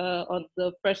project on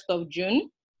the 1st of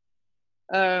June.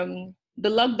 The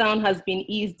lockdown has been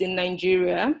eased in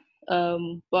Nigeria,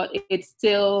 but it's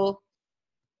still,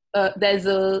 there's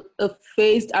a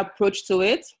phased approach to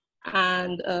it.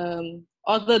 And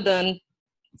other than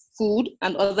food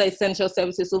and other essential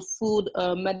services, so food,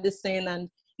 medicine, and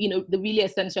the really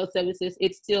essential services,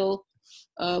 it's still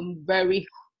very,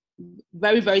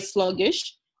 very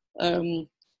sluggish.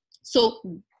 So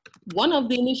one of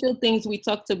the initial things we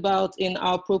talked about in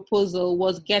our proposal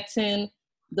was getting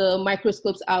the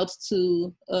microscopes out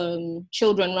to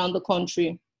children around the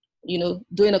country,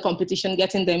 doing a competition,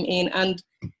 getting them in. And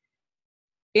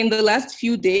in the last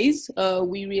few days,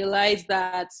 we realized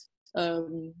that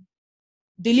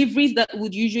deliveries that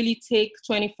would usually take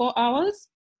 24 hours,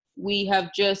 we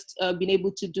have just been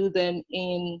able to do them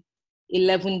in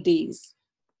 11 days.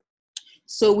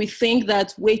 So we think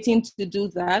that waiting to do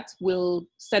that will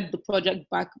set the project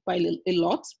back by a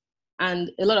lot.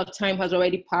 And a lot of time has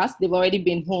already passed. They've already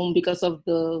been home because of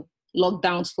the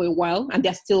lockdowns for a while, and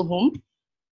they're still home.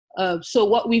 So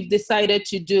what we've decided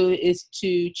to do is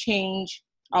to change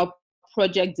our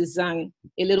project design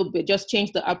a little bit, just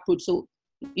change the approach. So,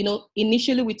 you know,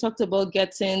 initially we talked about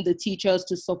getting the teachers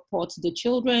to support the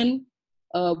children,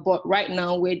 but right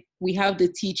now we have the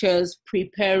teachers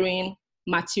preparing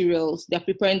materials. They're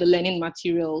preparing the learning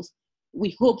materials.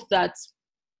 We hope that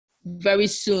very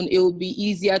soon it will be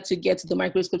easier to get the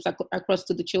microscopes across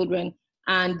to the children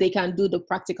and they can do the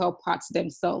practical parts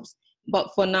themselves. But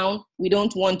for now, we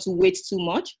don't want to wait too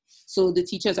much. So the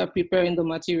teachers are preparing the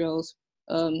materials.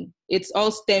 It's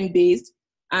all STEM-based.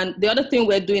 And the other thing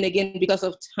we're doing, again, because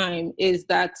of time, is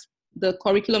that the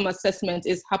curriculum assessment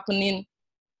is happening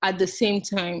at the same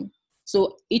time.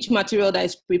 So each material that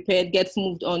is prepared gets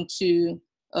moved on to,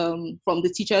 from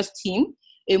the teacher's team,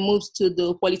 it moves to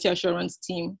the quality assurance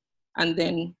team, and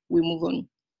then we move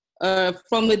on.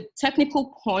 From a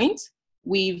technical point,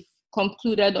 we've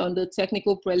concluded on the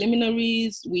technical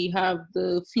preliminaries. We have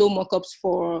the flow mockups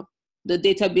for the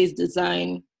database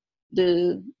design.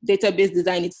 The database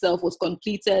design itself was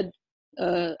completed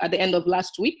at the end of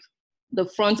last week. The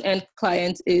front-end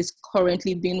client is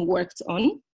currently being worked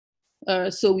on.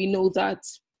 So we know that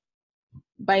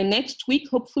by next week,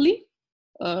 hopefully,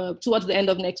 towards the end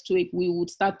of next week, we would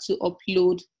start to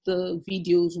upload the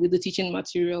videos with the teaching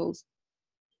materials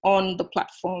on the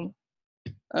platform.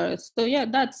 So yeah,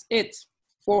 that's it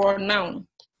for now.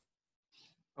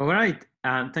 All right,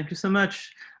 thank you so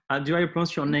much. Do I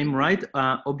pronounce your name right?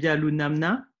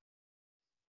 Obialunamna?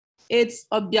 It's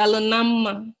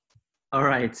Obialunamna. All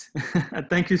right,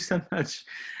 thank you so much.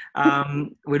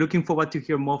 We're looking forward to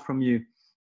hear more from you.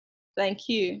 Thank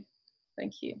you,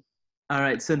 thank you. All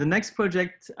right, so the next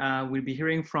project we'll be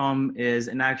hearing from is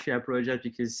an actual project,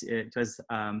 because it was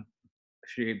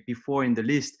actually before in the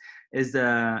list, is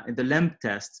the LAMP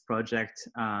test project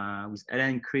with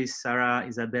Ellen, Chris, Sarah,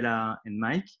 Isabella, and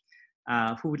Mike.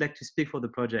 Who would like to speak for the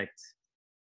project?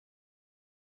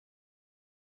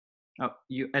 Oh,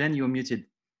 Ellen, you're muted.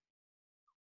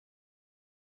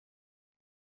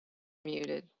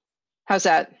 Muted. How's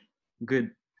that?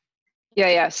 Good.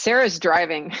 Yeah. Sarah's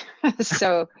driving,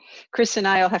 so Chris and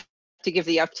I will have to give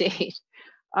the update.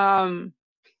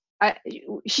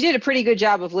 She did a pretty good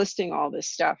job of listing all this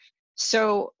stuff.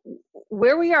 So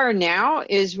where we are now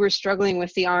is we're struggling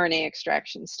with the RNA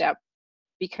extraction step,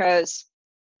 because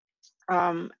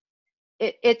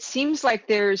it seems like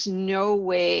there's no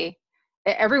way.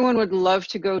 Everyone would love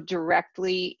to go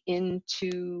directly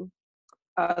into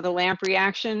the LAMP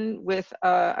reaction with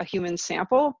a human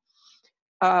sample.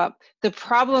 The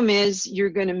problem is you're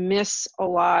going to miss a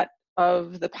lot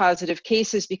of the positive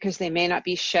cases because they may not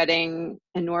be shedding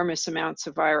enormous amounts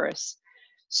of virus.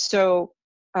 So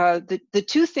the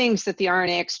two things that the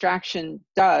RNA extraction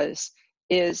does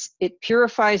is it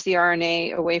purifies the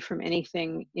RNA away from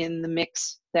anything in the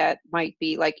mix that might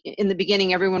be, like in the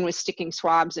beginning, everyone was sticking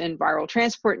swabs in viral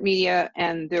transport media,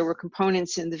 and there were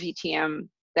components in the VTM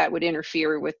that would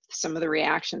interfere with some of the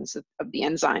reactions of the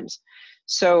enzymes.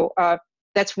 So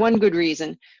that's one good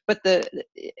reason. But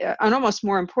an almost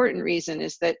more important reason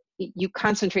is that you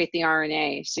concentrate the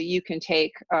RNA. So you can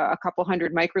take a couple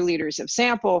hundred microliters of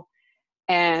sample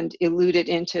and elute it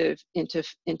into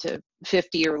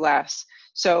 50 or less.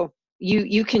 So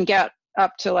you can get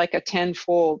up to like a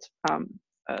 10-fold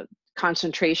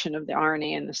concentration of the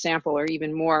RNA in the sample, or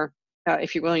even more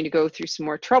if you're willing to go through some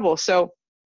more trouble. So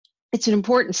it's an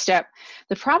important step.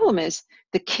 The problem is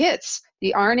the kits,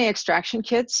 the RNA extraction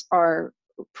kits, are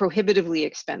prohibitively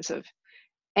expensive.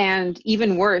 And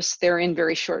even worse, they're in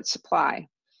very short supply.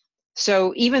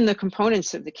 So even the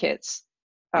components of the kits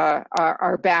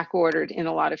are back ordered in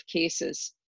a lot of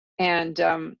cases. And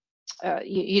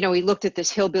we looked at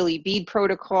this hillbilly bead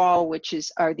protocol, which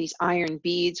are these iron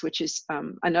beads, which is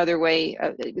another way.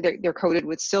 They're coated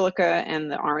with silica,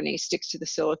 and the RNA sticks to the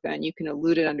silica, and you can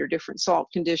elute it under different salt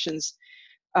conditions.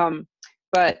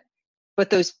 But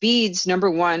those beads,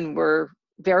 number one, were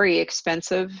very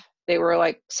expensive. They were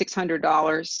like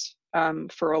 $600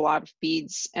 for a lot of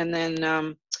beads, and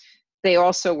then they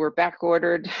also were back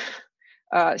ordered.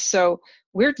 So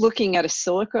we're looking at a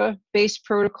silica-based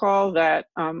protocol that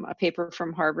a paper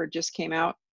from Harvard just came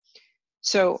out.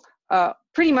 So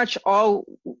pretty much all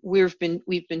we've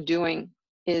been doing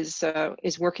is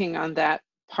working on that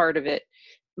part of it.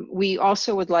 we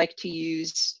also would like to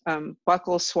use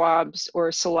buccal swabs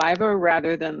or saliva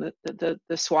rather than the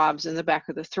swabs in the back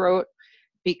of the throat,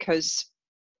 because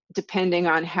depending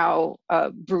on how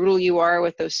brutal you are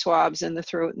with those swabs in the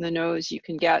throat and the nose, you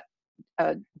can get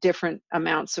different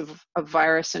amounts of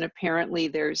virus. And apparently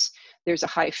there's a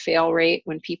high fail rate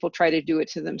when people try to do it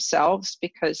to themselves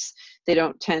because they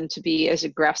don't tend to be as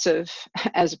aggressive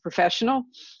as a professional.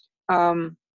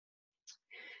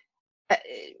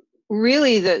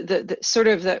 Really,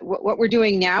 what we're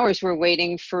doing now is we're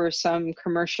waiting for some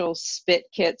commercial spit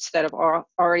kits that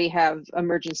already have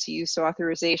emergency use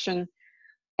authorization,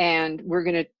 and we're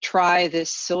going to try this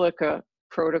silica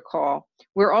protocol.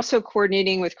 We're also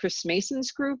coordinating with Chris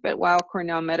Mason's group at Weill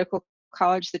Cornell Medical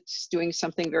College that's doing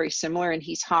something very similar, and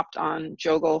he's hopped on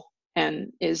JOGL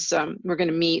and is we're going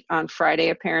to meet on Friday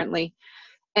apparently.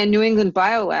 And New England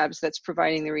Biolabs, that's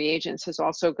providing the reagents, has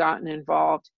also gotten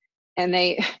involved. And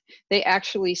they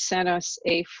actually sent us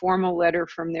a formal letter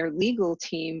from their legal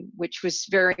team, which was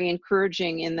very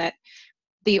encouraging in that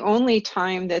the only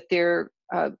time that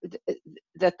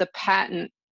that the patent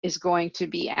is going to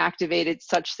be activated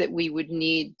such that we would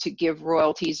need to give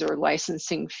royalties or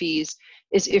licensing fees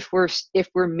is if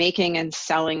we're making and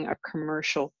selling a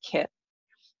commercial kit.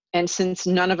 And since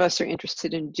none of us are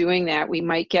interested in doing that, we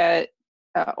might get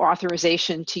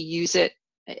authorization to use it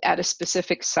at a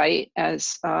specific site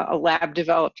as a lab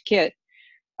developed kit.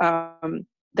 That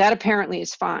apparently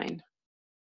is fine.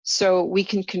 So we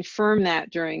can confirm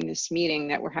that during this meeting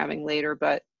that we're having later,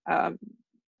 but I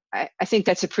think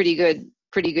that's a pretty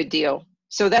good deal.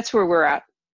 So that's where we're at.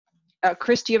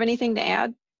 Chris, do you have anything to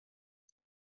add?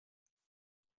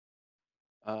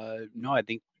 No, I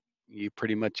think you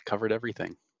pretty much covered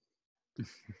everything.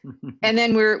 And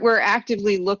then we're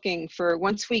actively looking for,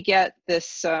 once we get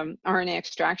this RNA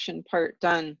extraction part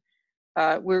done,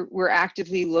 we're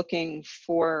actively looking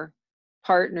for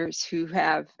partners who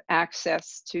have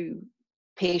access to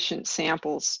patient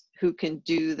samples who can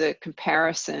do the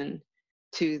comparison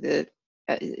to the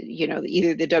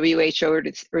either the WHO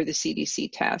or the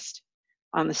CDC test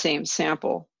on the same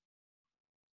sample.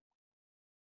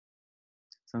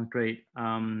 Sounds great.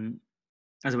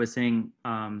 As I was saying,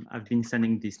 I've been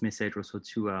sending this message also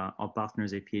to our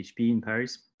partners at PHP in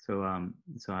Paris. So,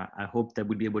 I hope that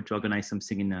we'll be able to organize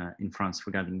something in France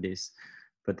regarding this.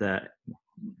 But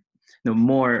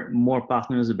more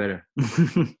partners, the better.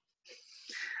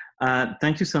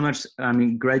 Thank you so much. I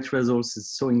mean, great results.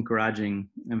 It's so encouraging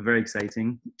and very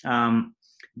exciting.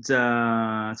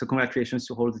 So congratulations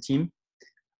to all the team.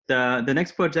 The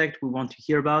next project we want to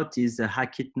hear about is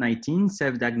HACCP19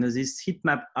 self-diagnosis heat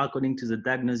map according to the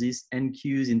diagnosis and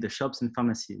cues in the shops and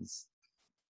pharmacies.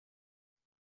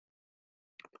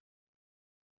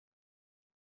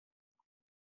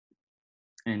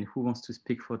 And who wants to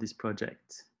speak for this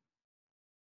project?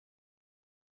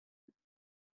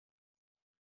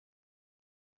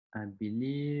 I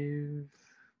believe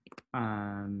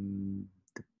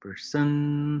the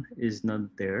person is not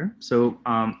there. So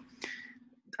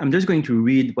I'm just going to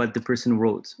read what the person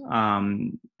wrote.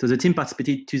 So the team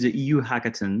participated to the EU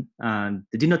hackathon.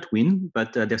 They did not win,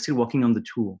 but they're still working on the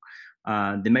tool.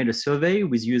 They made a survey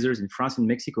with users in France and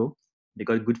Mexico. They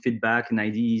got good feedback and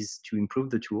ideas to improve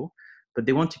the tool, but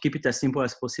they want to keep it as simple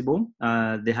as possible.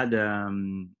 They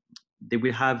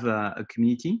will have a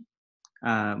community,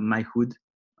 My Hood.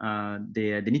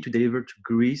 They need to deliver to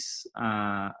Greece,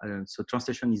 so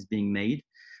translation is being made.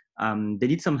 They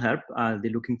need some help.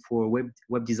 They're looking for a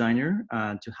web designer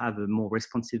to have a more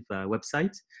responsive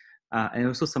website, and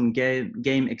also some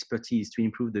game expertise to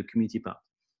improve the community part.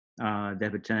 They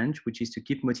have a challenge, which is to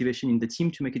keep motivation in the team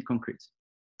to make it concrete.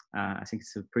 I think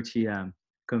it's a pretty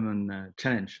common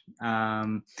challenge.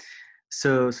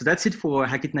 So that's it for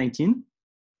HACCP19.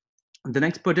 The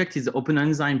next project is Open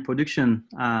Enzyme Production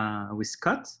with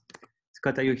Scott.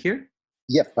 Scott, are you here?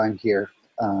 Yep, I'm here.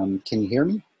 Can you hear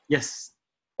me? Yes.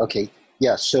 Okay.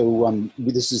 Yeah, so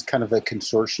this is kind of a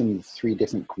consortium of 3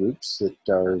 different groups that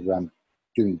are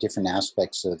doing different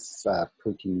aspects of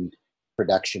protein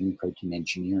production, protein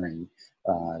engineering.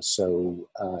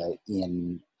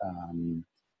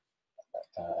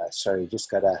 Sorry,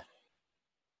 just gotta,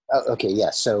 okay,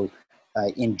 yeah, so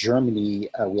in Germany,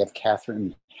 we have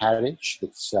Catherine Hadich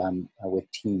that's with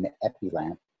Team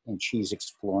EpiLamp, and she's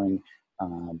exploring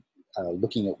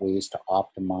looking at ways to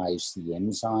optimize the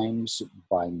enzymes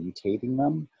by mutating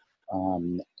them.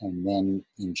 And then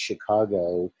in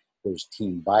Chicago, there's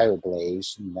Team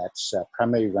BioBlaze, and that's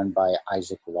primarily run by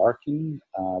Isaac Larkin,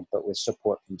 but with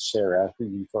support from Sarah, who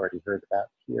you've already heard about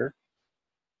here.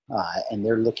 And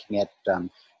they're looking at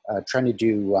trying to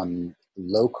do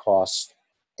low-cost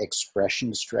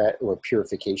expression or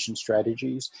purification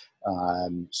strategies.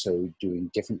 So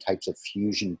doing different types of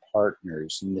fusion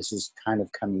partners, and this is kind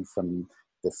of coming from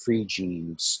the free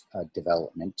genes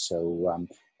development. So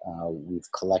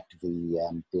we've collectively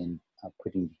been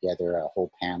putting together a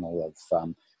whole panel of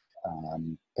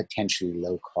potentially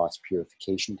low-cost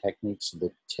purification techniques. So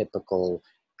the typical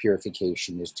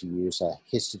purification is to use a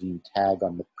histidine tag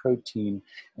on the protein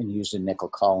and use a nickel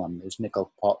column. Those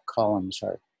nickel columns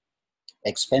are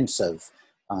expensive,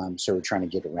 so we're trying to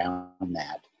get around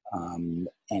that. And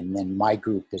then my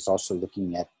group is also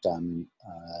looking at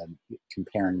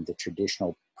comparing the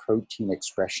traditional protein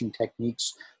expression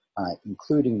techniques,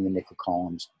 including the nickel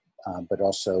columns, but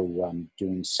also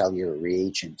doing cellular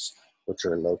reagents, which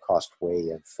are a low-cost way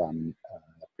of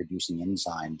producing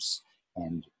enzymes,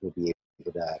 and we'll be able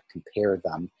to compare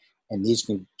them. And these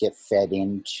can get fed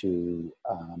into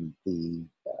the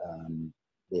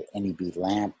NEB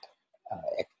LAMP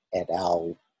et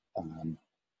al.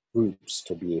 Groups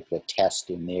to be able to test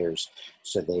in theirs,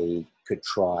 so they could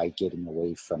try getting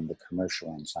away from the commercial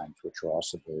enzymes, which are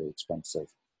also very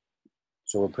expensive.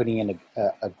 So we're putting in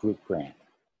a group grant.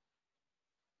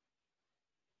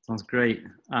 Sounds great.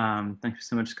 Thank you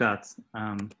so much, Scott.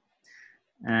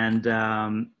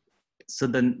 So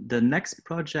the next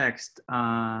project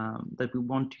that we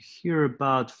want to hear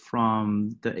about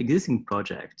from the existing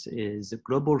project is the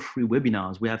global free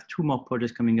webinars. We have 2 more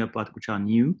projects coming up which are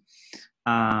new.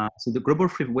 So the global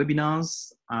free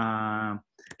webinars, I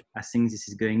think this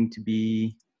is going to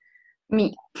be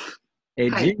me.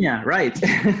 Eugenia, right?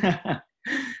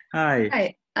 Hi.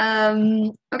 Hi.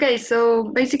 Okay, so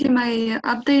basically my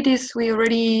update is we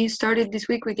already started this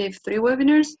week. We gave 3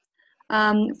 webinars.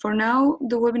 For now,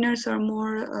 the webinars are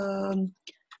more,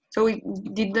 so we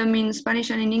did them in Spanish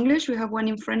and in English. We have one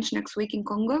in French next week in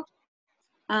Congo.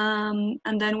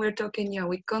 And then we're talking,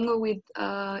 with Congo, with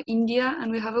India,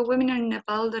 and we have a webinar in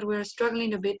Nepal that we're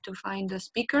struggling a bit to find a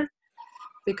speaker,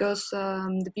 because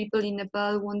the people in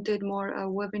Nepal wanted more a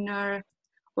webinar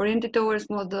oriented towards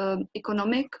more the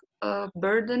economic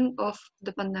burden of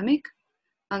the pandemic.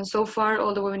 And so far,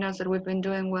 all the webinars that we've been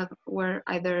doing were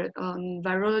either on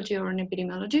virology or on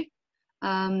epidemiology.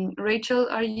 Rachel,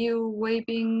 are you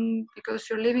waving because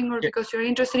you're leaving or because you're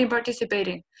interested in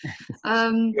participating?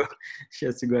 She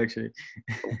has to go, actually.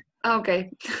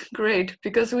 Okay, great.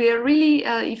 Because we are really,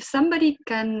 if somebody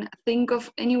can think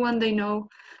of anyone they know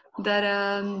that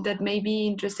that may be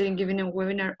interested in giving a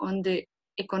webinar on the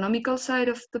economical side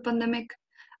of the pandemic,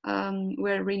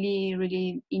 we're really,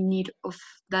 really in need of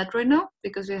that right now,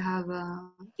 because we have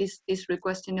this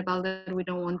request in Nepal that we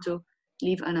don't want to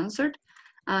leave unanswered.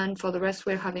 And for the rest,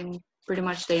 we're having pretty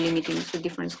much daily meetings with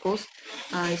different schools.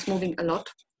 It's moving a lot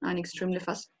and extremely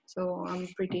fast. So I'm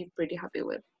pretty happy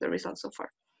with the results so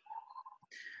far.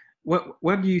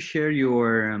 Where do you share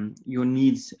your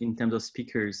needs in terms of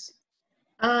speakers?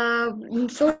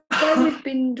 So far, we've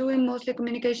been doing mostly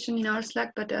communication in our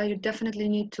Slack, but I definitely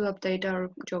need to update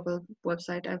our JOGL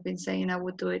website. I've been saying I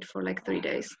would do it for like 3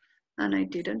 days, and I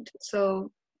didn't.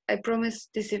 So I promise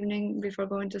this evening before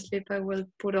going to sleep, I will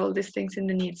put all these things in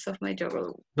the needs of my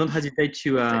JOGL. Don't hesitate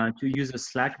to use the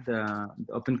Slack, the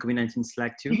OpenCovid19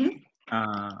 Slack too.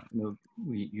 Mm-hmm.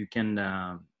 You can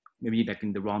maybe like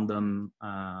in the random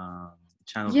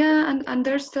channel. Yeah, and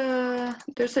there's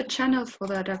a channel for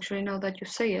that, actually, now that you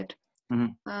say it.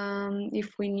 Mm-hmm.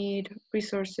 If we need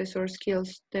resources or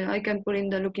skills, then I can put in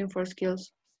the looking for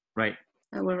skills. Right.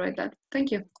 I will write that.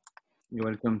 Thank you. You're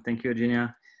welcome. Thank you,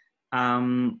 Eugenia.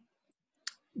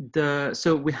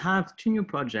 So we have 2 new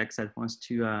projects that wants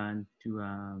to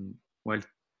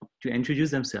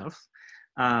introduce themselves.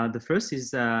 The first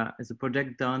is a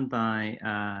project done by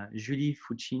Julie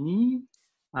Fucini.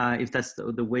 If that's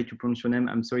the way to pronounce your name,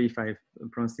 I'm sorry if I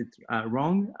pronounced it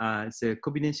wrong. It's a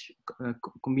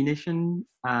combination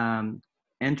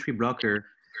entry blocker.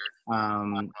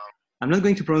 I'm not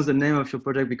going to pronounce the name of your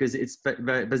project because it's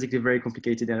basically very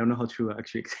complicated. I don't know how to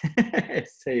actually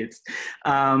say it.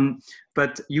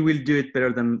 But you will do it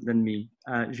better than me.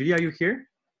 Julie, are you here?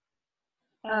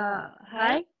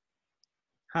 Hi.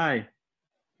 Hi.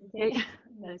 Okay,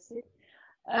 that's it.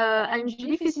 I'm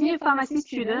Julie Fucini, a pharmacy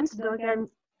student.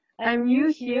 I'm new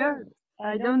here.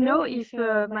 I don't know if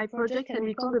my project can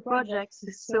be called a project,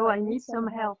 so I need some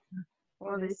help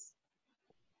for this.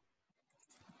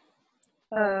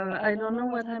 I don't know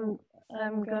what I'm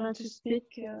gonna to speak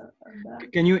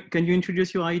about. Can you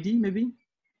introduce your ID maybe?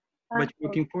 What you're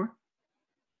looking for?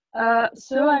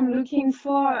 So I'm looking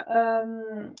for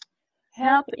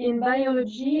help in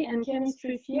biology and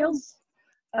chemistry fields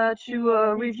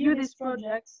to review these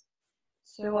projects.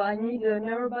 So I need a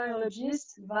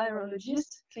neurobiologist,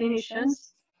 virologist,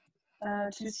 clinicians,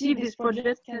 to see if this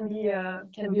project can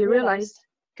be realized.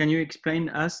 Can you explain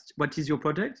us what is your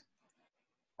project?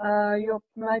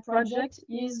 My project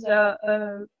is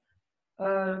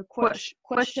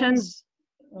questions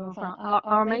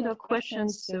are made of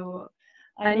questions. So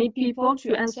I need people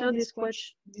to answer these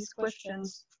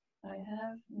questions. I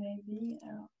have maybe.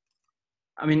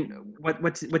 I mean,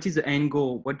 what is the end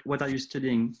goal? What are you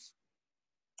studying?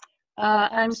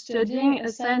 I'm studying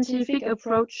a scientific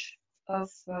approach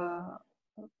of the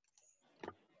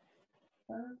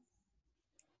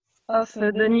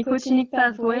nicotinic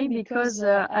pathway, because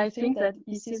I think that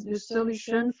this is the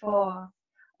solution for.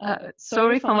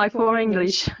 Sorry for my poor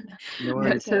English, No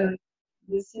but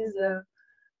this is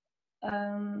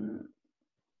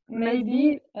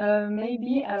maybe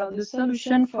the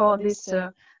solution for this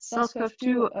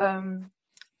SARS-CoV-2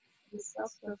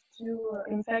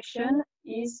 infection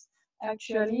is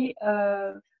actually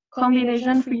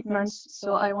combination treatments.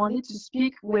 So I wanted to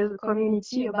speak with the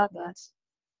community about that.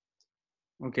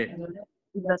 Okay. I don't know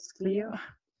if that's clear.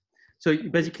 So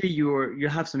basically, you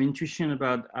have some intuition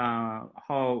about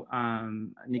how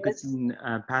nicotine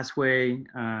pathway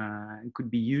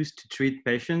could be used to treat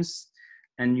patients,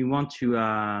 and you want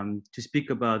to speak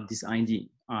about this idea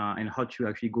and how to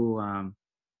actually go.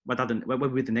 What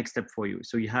would be the next step for you?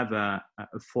 So you have a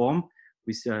form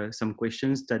with some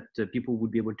questions that people would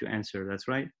be able to answer. That's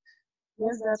right.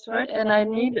 Yes, that's right. And I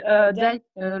need a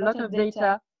lot of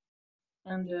data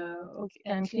and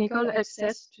clinical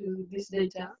access to this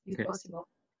data, if possible.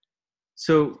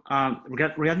 So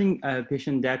regarding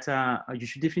patient data, you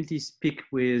should definitely speak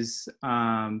with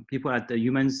people at the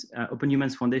Open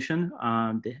Humans Foundation.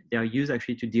 They are used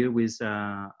actually to deal with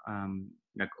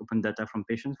like open data from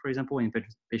patients, for example, and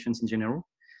patients in general.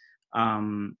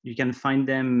 You can find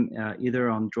them either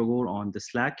on JOGL or on the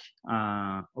Slack,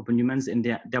 Open Humans, and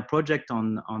their project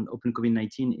on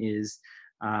OpenCovid19 is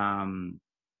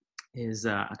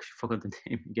actually forgot the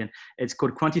name again. It's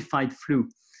called Quantified Flu.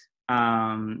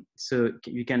 So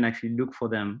you can actually look for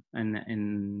them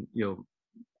and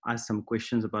ask some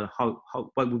questions about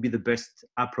what would be the best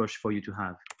approach for you to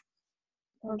have.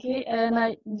 Okay, and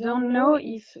I don't know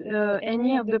if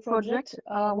any of the projects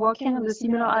are working on the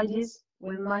similar ideas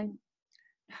with mine.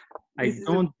 I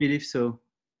don't believe so.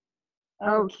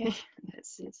 Okay,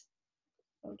 that's it.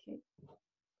 Okay.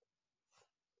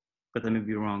 But I may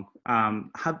be wrong.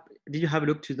 Did you have a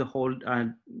look to the whole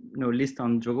list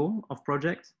on JOGL of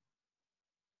projects?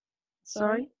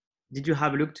 Sorry? Did you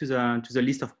have a look to the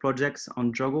list of projects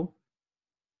on JOGL?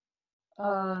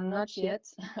 Not yet.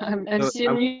 I'm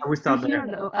still I new will start here.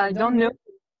 there. I don't know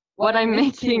what I'm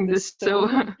making. So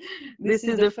this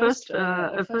is the first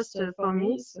for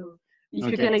me. So if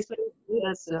you can explain to me,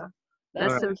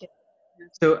 that's okay.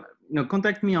 So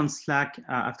contact me on Slack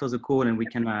after the call, and we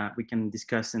can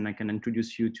discuss, and I can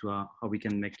introduce you to how we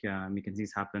can make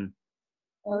this happen.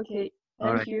 Okay.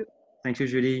 Thank you. Thank you,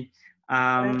 Julie.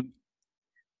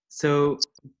 So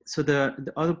the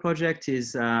other project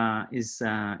is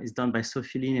done by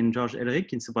Sophie Lin and George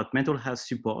Elric. It's about mental health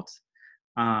support,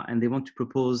 and they want to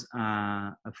propose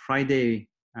a Friday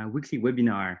weekly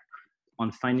webinar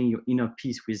on finding your inner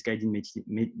peace with guided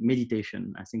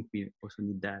meditation. I think we also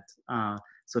need that.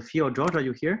 Sophie or George, are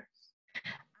you here?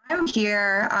 I'm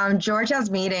here. George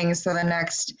has meetings for the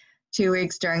next 2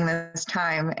 weeks during this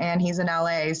time, and he's in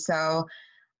LA, so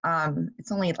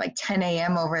it's only like 10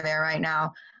 a.m. over there right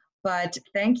now. But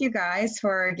thank you guys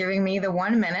for giving me the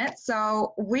 1 minute.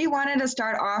 So we wanted to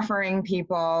start offering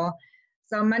people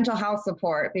some mental health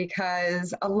support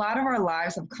because a lot of our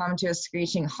lives have come to a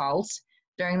screeching halt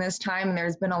during this time.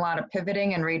 There's been a lot of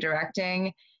pivoting and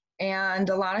redirecting, and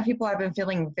a lot of people have been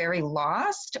feeling very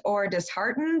lost or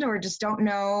disheartened or just don't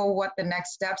know what the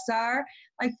next steps are.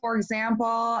 Like, for example,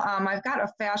 I've got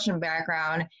a fashion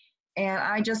background, and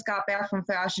I just got back from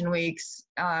Fashion Weeks.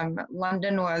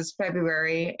 London was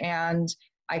February, and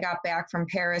I got back from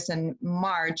Paris in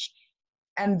March.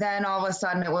 And then all of a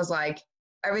sudden it was like,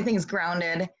 everything's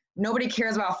grounded. Nobody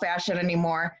cares about fashion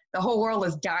anymore. The whole world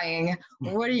is dying.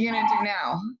 What are you gonna do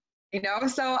now?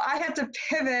 So I had to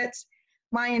pivot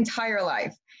my entire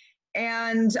life.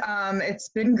 And it's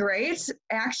been great.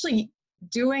 Actually,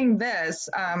 doing this,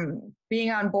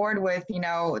 being on board with, the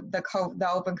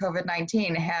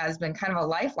OpenCovid19 has been kind of a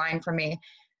lifeline for me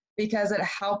because it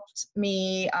helped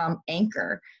me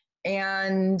anchor.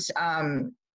 And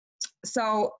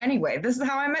so anyway, this is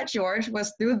how I met George,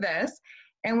 was through this.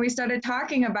 And we started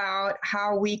talking about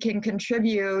how we can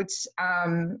contribute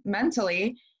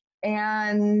mentally.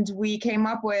 And we came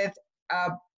up with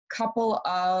a couple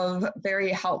of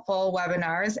very helpful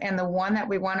webinars. And the one that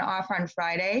we want to offer on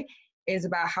Friday is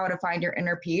about how to find your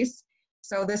inner peace.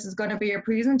 So this is going to be a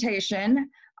presentation,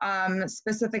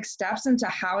 specific steps into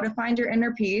how to find your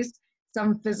inner peace,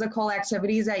 some physical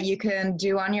activities that you can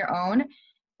do on your own,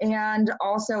 and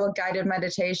also a guided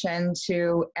meditation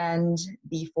to end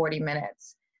the 40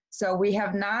 minutes. So we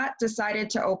have not decided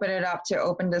to open it up to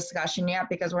open discussion yet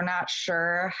because we're not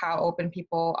sure how open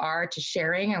people are to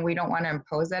sharing, and we don't want to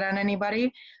impose that on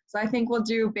anybody. So I think we'll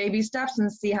do baby steps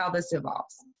and see how this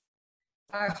evolves.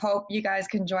 I hope you guys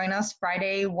can join us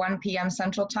Friday, 1 p.m.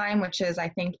 Central Time, which is, I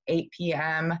think, 8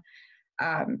 p.m.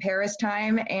 Paris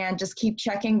time, and just keep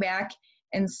checking back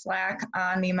in Slack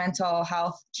on the mental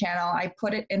health channel. I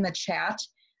put it in the chat,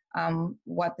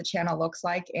 what the channel looks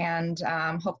like, and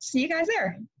hope to see you guys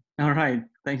there. All right.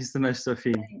 Thank you so much,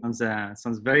 Sophie.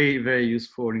 Sounds very, very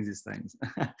useful in these times.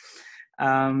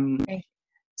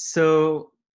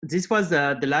 So this was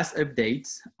the last update.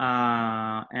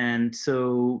 And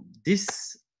so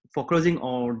this, for closing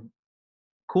our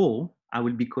call, I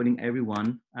will be calling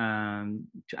everyone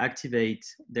to activate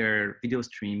their video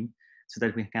stream so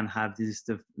that we can have this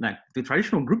stuff, like the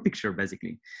traditional group picture,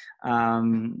 basically.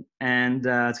 So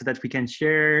that we can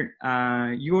share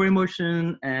your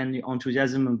emotion and your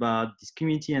enthusiasm about this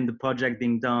community and the project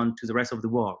being done to the rest of the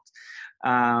world.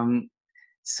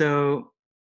 So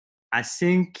I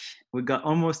think we got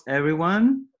almost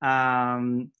everyone.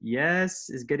 Yes,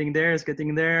 it's getting there, it's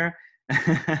getting there.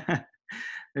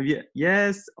 Maybe,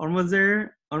 yes, almost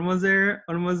there, almost there,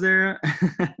 almost there.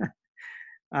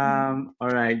 All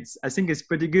right, I think it's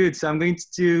pretty good. So I'm going to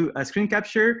do a screen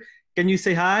capture. Can you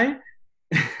say hi?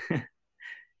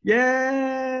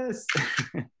 Yes.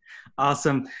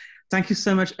 Awesome. Thank you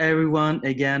so much, everyone,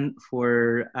 again,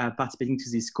 for participating to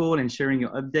this call and sharing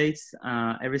your updates.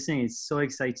 Everything is so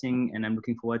exciting, and I'm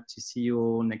looking forward to see you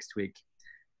all next week.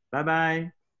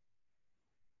 Bye-bye.